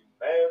 I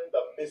demand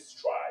a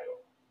mistrial.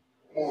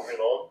 Moving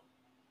on.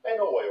 I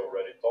know I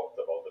already talked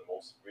about the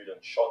most brilliant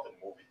shot in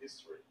movie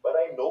history, but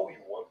I know you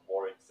want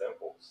more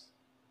examples.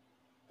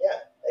 Yeah,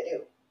 I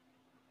do.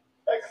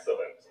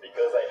 Excellent,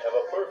 because I have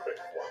a perfect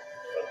one.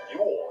 A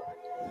new one.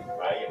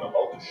 I am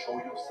about to show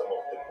you some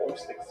of the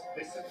most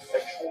explicit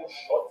sexual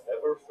shots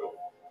ever filmed.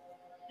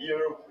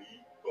 Here we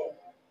go.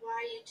 Why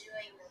are you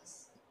doing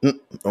this?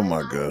 Oh Why my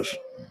am I gosh.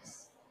 doing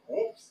this?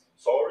 Whoops,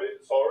 sorry.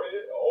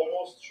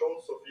 Almost showed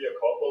Sofia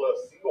Coppola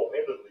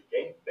single-handedly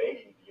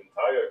gang-banging the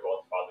entire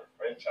Godfather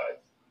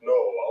franchise. No,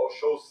 I'll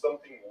show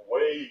something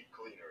way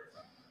cleaner.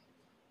 Dad?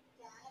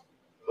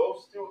 Though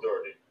still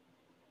dirty.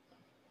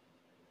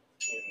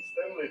 In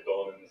Stanley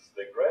Donen's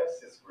The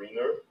Grass is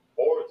Greener,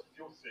 or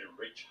filthy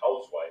rich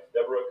housewife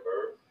Deborah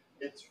Kerr,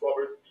 it's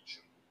Robert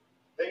Beecham.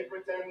 They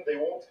pretend they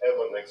won't have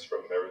an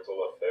extramarital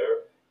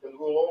affair and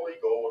will only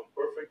go on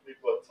perfectly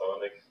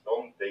platonic,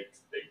 non-date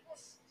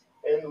dates.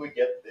 And we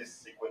get this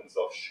sequence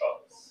of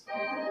shots.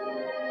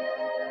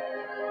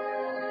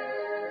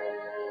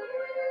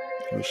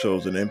 It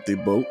shows an empty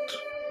boat,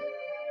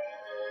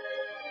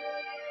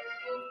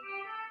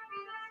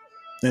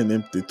 an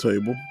empty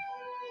table,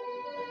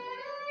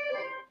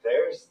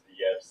 There's the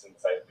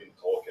absence I've been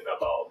talking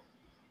about.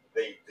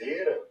 They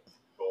didn't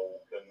go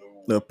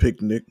canoeing. a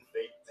picnic,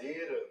 They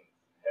didn't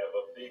have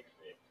a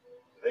picnic.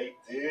 They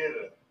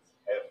didn't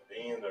have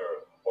dinner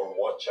or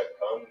watch a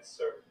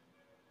concert.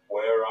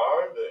 Where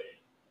are they?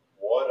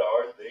 What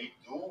are they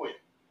doing?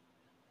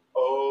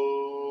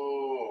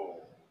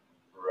 Oh,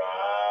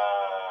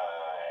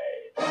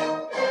 right.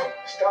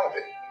 Stop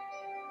it.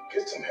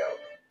 Get some help.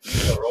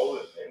 These are all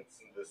events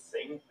in the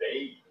same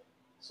day.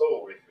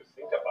 So if you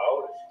think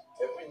about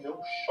it, every new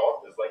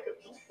shot is like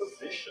a new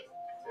position.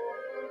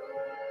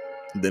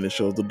 then it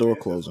shows the door This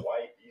is closing.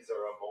 why these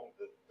are among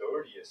the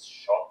dirtiest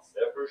shots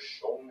ever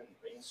shown in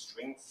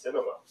mainstream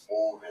cinema.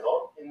 Moving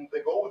on, in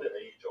the golden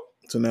age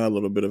of So now a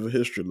little bit of a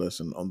history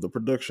lesson on the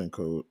production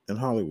code in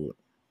Hollywood.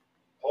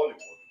 Hollywood,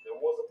 there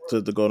was a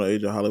Says the golden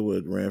age of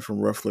Hollywood ran from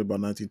roughly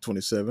about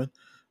 1927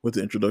 with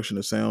the introduction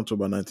of sound to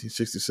about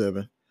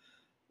 1967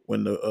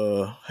 when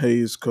the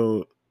Hayes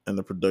Code and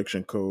the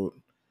production code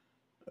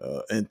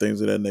and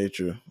things of that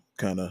nature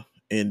kind of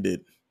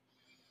ended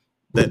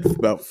that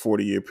about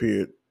 40-year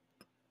period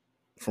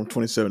from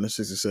 27 to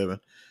 67.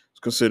 It's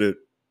considered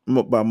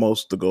by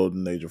most the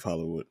golden age of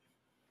Hollywood.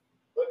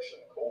 production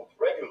code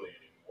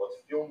regulating what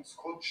films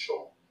could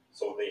show,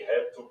 so they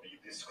had to be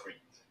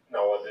discreet.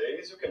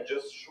 Nowadays, you can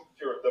just shoot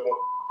your double.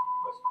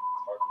 That's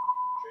hard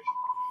concentration.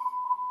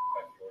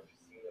 Have your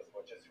scene as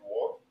much as you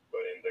want,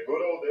 but in the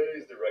good old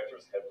days,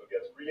 directors had to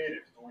get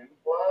creative to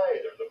imply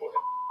their double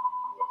head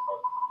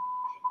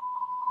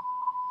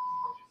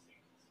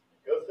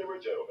because they were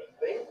gentlemen.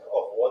 Think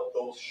of what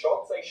those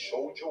shots I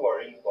showed you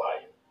are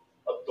implying.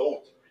 A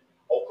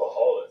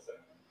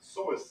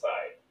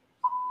suicide.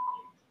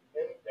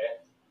 And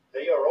that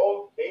they are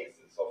all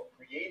cases of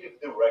creative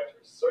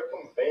directors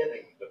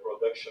circumventing the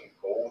production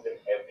code and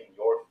having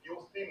your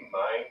filthy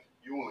mind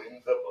fill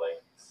in the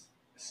blanks.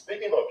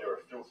 Speaking of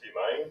your filthy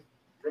mind,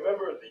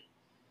 remember the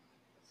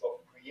of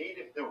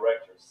creative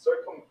directors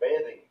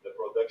circumventing the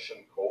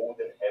production code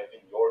and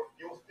having your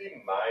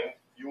filthy mind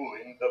fill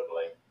in the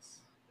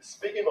blanks.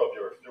 Speaking of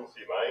your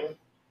filthy mind,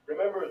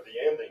 remember the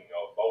ending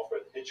of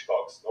Alfred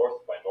Hitchcock's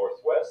North by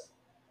Northwest,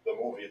 the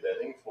movie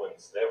that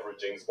influenced every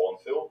James Bond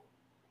film?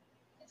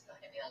 It's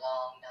going to be a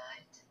long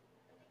night.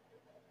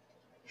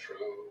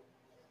 True.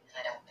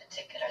 I don't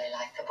particularly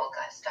like the book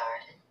I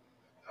started.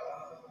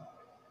 Uh,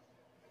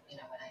 You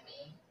know what I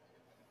mean?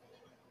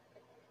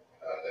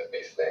 Let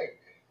me think.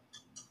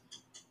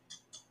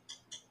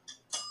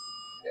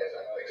 Yes,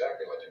 I know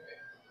exactly what you mean.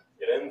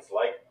 It ends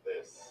like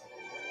this.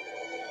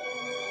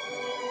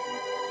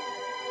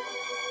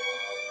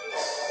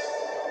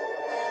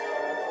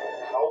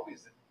 How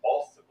is it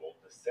possible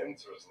the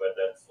censors let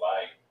that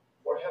slide?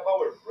 Or have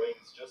our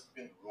brains just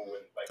been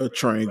ruined by A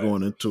train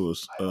going creative into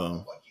writers? I don't know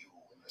what you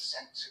and the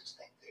censors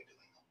think they're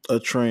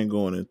doing. a train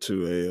going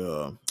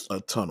into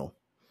a tunnel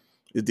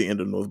at the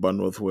end of North by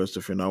Northwest.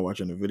 If you're not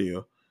watching the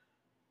video,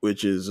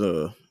 which is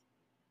the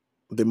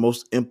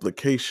most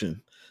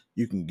implication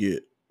you can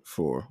get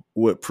for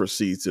what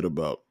precedes it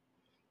about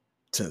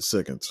 10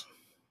 seconds.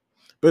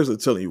 Basically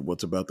telling you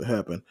what's about to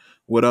happen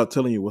without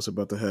telling you what's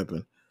about to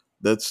happen.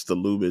 That's the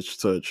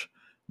Lubitsch touch.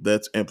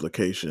 That's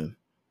implication.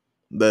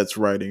 That's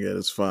writing at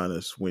its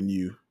finest when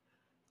you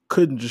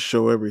couldn't just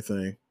show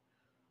everything,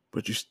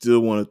 but you still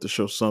wanted to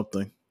show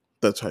something.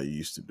 That's how you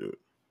used to do it.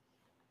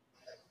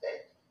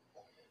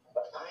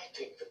 But I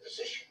take the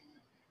position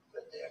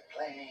that they're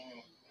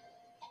playing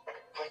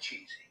for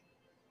cheesy.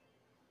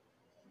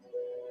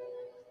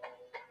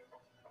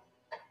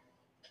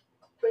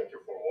 Thank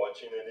you for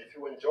watching, and if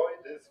you enjoyed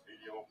this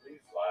video,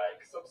 please like,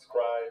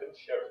 subscribe, and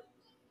share it.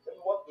 And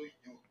what do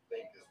you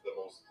think is the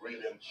most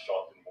brilliant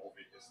shot in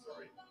movie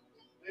history?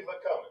 Leave a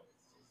comment.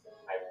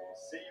 I will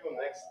see you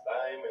next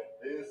time, and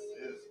this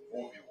is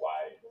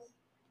MovieWise.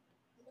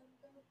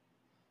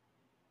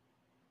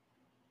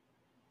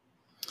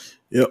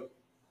 Yep.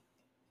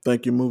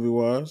 Thank you,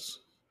 MovieWise.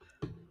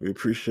 We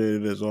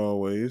appreciate it as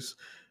always.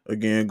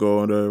 Again, go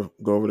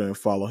over there and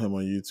follow him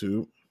on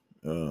YouTube.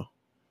 Uh,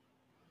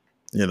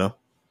 you know,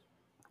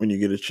 when you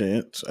get a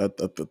chance, I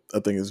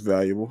think it's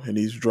valuable, and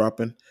he's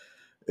dropping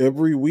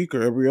every week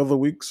or every other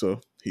week, so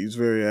he's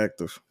very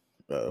active.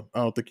 I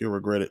don't think you'll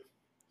regret it.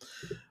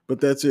 But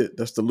that's it.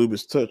 That's the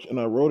Lubitsch touch, and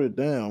I wrote it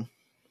down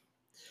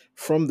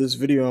from this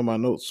video in my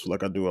notes,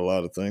 like I do a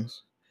lot of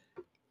things,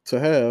 to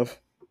have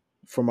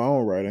for my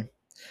own writing.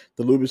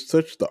 The Lubitsch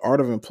touch, the art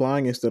of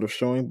implying instead of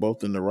showing,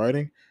 both in the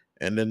writing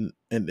and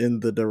in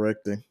the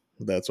directing.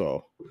 That's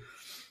all.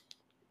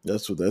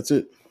 That's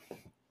it.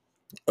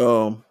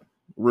 Um,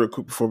 Real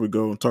quick before we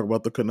go and talk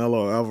about the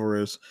Canelo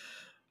Alvarez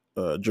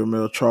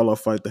Jermell Charlo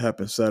fight that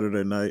happened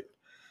Saturday night.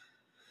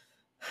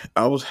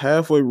 I was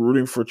halfway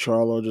rooting for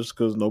Charlo just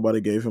because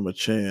nobody gave him a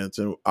chance,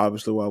 and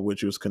obviously why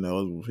would you? It's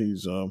Canelo.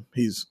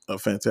 He's a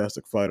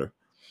fantastic fighter,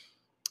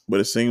 but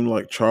it seemed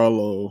like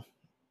Charlo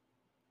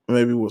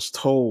maybe was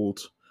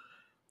told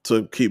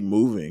to keep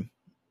moving,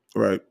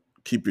 right?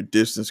 Keep your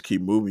distance,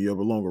 keep moving. You have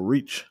a longer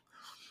reach,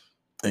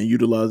 and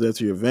utilize that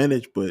to your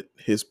advantage. But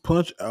his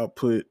punch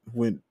output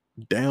went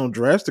down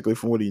drastically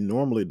from what he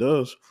normally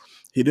does.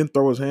 He didn't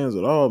throw his hands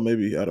at all,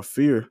 maybe out of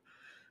fear,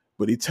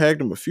 but he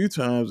tagged him a few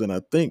times, and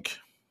I think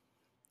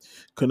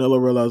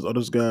Canelo realized, oh,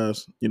 this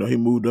guy's, he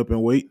moved up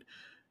in weight,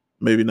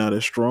 maybe not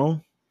as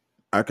strong.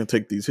 I can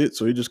take these hits.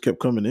 So he just kept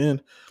coming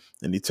in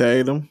and he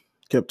tagged him,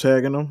 kept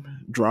tagging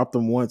him, dropped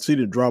him once. He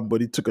didn't drop,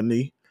 but he took a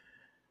knee.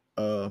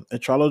 And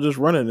Charlo just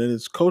running, and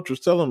his coach was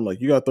telling him, like,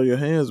 you got to throw your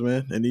hands,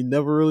 man. And he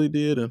never really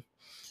did. And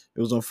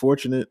it was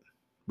unfortunate,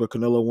 but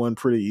Canelo won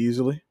pretty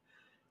easily.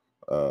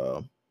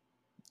 Uh,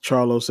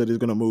 Charlo said he's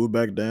going to move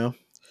back down.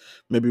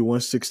 Maybe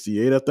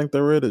 168, I think they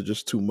read. It's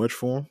just too much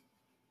for him.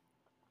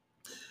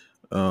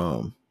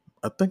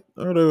 I think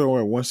they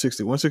were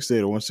 160, 168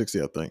 or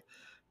 160, I think.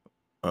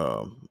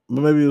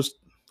 Maybe it was,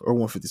 or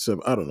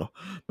 157. I don't know.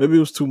 Maybe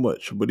it was too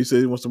much, but he said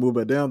he wants to move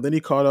back down. Then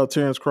he called out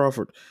Terrence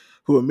Crawford,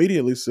 who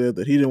immediately said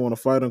that he didn't want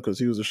to fight him because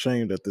he was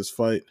ashamed at this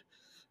fight,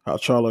 how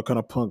Charlo kind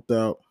of punked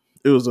out.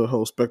 It was a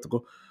whole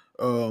spectacle.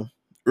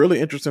 Really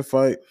interesting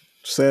fight.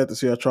 Sad to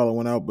see how Charlo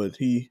went out, but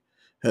he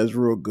has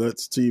real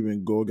guts to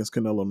even go against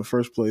Canelo in the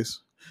first place.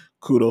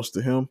 Kudos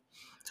to him.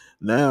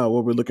 Now,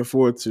 what we're looking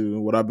forward to,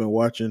 what I've been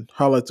watching,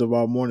 highlights of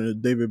all morning, is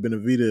David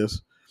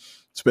Benavidez,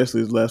 especially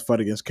his last fight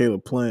against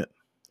Caleb Plant,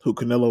 who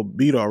Canelo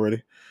beat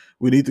already.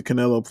 We need the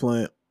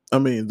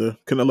the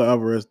Canelo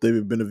Alvarez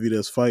David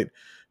Benavidez fight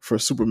for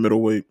super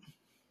middleweight.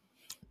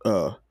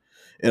 And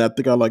I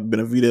think I like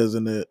Benavidez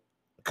in that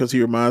because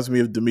he reminds me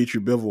of Dimitri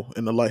Bivol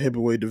in the light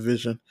heavyweight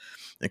division.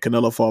 And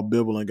Canelo fought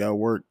Bivol and got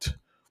worked.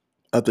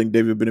 I think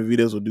David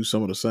Benavidez will do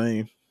some of the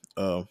same.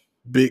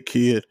 Big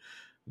kid,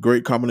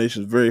 great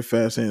combinations, very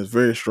fast hands,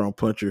 very strong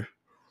puncher.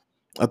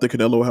 I think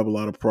Canelo will have a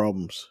lot of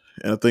problems,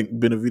 and I think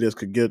Benavidez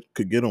could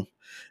get him,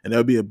 and that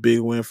would be a big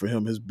win for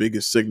him. His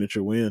biggest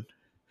signature win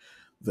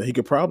that he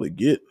could probably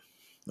get.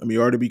 I mean, he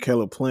already beat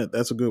Caleb Plant.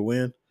 That's a good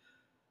win.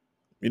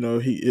 You know,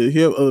 he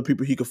have other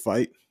people he could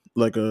fight,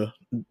 like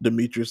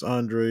Demetrius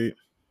Andre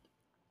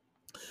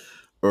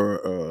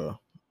or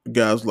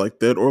guys like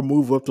that, or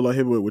move up to light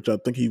heavyweight, which I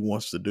think he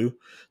wants to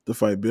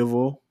fight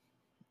Bivol.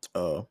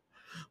 Uh,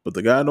 but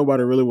the guy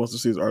nobody really wants to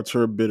see is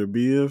Artur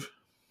Beterbiev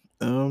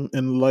in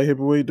the light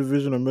heavyweight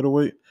division or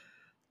middleweight.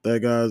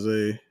 That guy's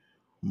a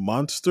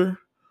monster.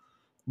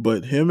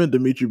 But him and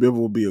Dimitri Bivol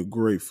will be a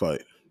great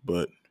fight.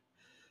 But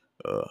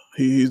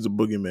he's the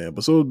boogeyman.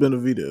 But so is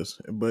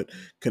Benavidez. But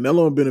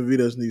Canelo and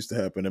Benavidez needs to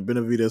happen. And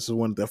Benavidez has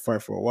wanted that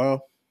fight for a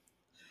while.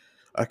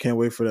 I can't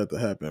wait for that to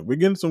happen. We're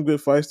getting some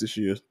good fights this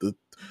year. The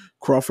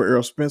Crawford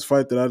Errol Spence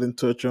fight that I didn't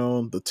touch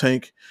on. The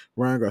Tank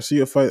Ryan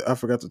Garcia fight I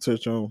forgot to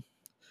touch on.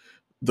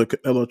 The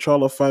Canelo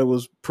Charlo fight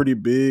was pretty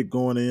big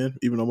going in,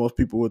 even though most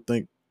people would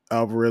think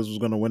Alvarez was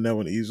going to win that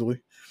one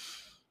easily.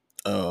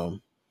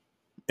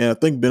 And I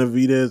think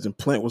Benavidez and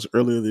Plant was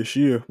earlier this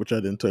year, which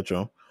I didn't touch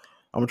on.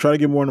 I'm gonna try to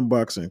get more into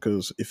boxing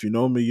because if you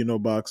know me, you know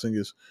boxing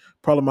is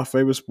probably my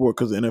favorite sport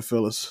because the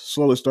NFL is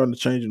slowly starting to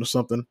change into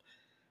something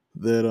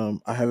that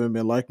I haven't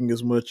been liking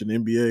as much in the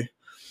NBA.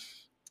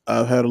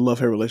 I've had a love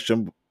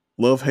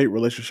hate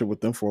relationship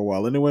with them for a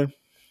while. Anyway,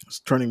 it's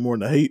turning more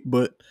into hate,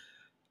 but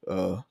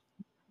uh,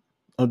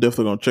 I'm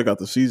definitely gonna check out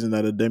the season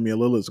now that Damian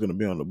Lillard is gonna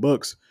be on the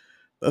Bucks.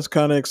 That's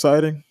kind of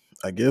exciting,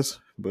 I guess,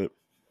 but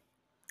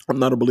I'm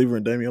not a believer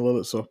in Damian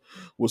Lillard, so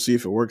we'll see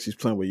if it works. He's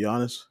playing with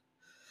Giannis.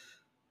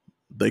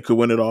 They could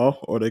win it all,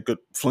 or they could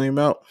flame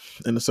out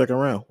in the second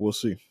round. We'll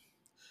see.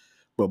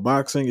 But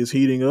boxing is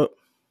heating up.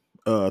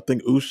 I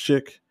think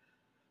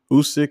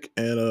Usyk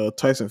and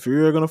Tyson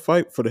Fury are going to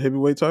fight for the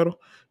heavyweight title.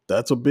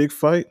 That's a big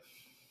fight.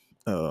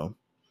 Uh,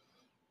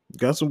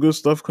 got some good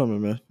stuff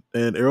coming, man.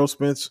 And Errol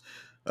Spence,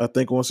 I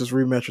think, wants his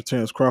rematch with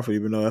Terrence Crawford,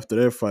 even though after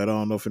their fight, I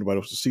don't know if anybody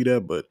wants to see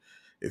that. But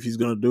if he's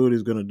going to do it,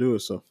 he's going to do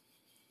it. So,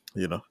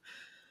 you know,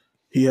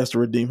 he has to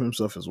redeem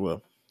himself as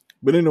well.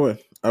 But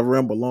anyway, I've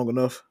rambled long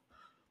enough.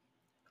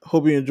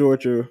 Hope you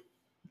enjoyed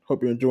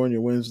Hope you're enjoying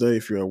your Wednesday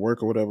if you're at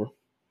work or whatever.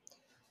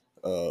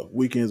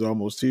 Weekend's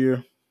almost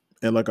here.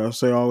 And like I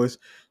say always,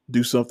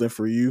 do something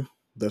for you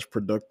that's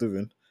productive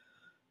and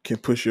can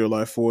push your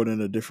life forward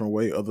in a different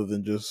way other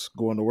than just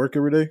going to work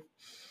every day.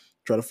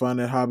 Try to find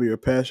that hobby or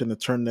passion and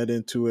turn that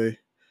into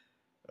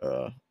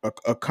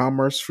a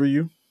commerce for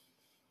you.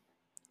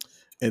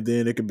 And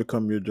then it can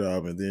become your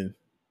job. And then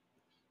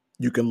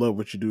you can love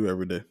what you do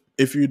every day.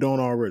 If you don't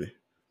already.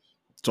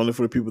 It's only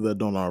for the people that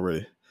don't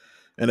already.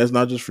 And that's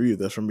not just for you.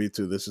 That's for me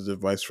too. This is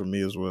advice from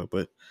me as well.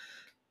 But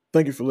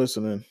thank you for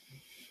listening.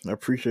 I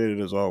appreciate it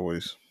as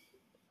always.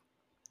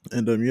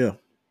 And yeah,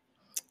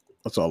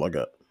 that's all I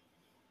got.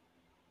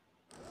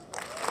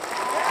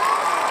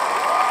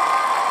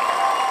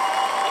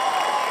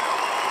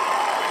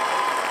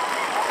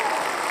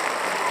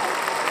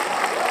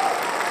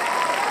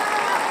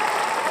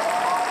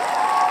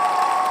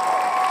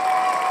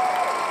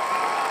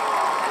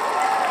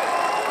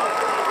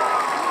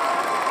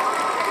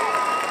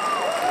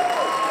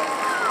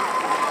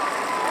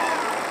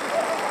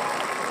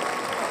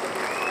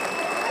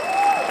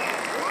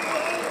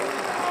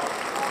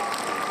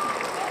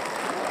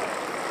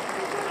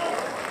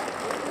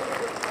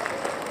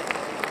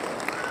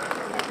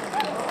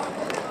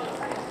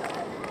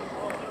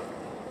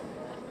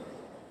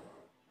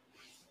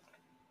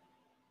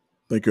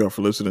 Thank you all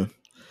for listening.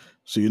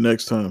 See you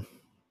next time.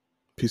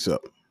 Peace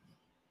out.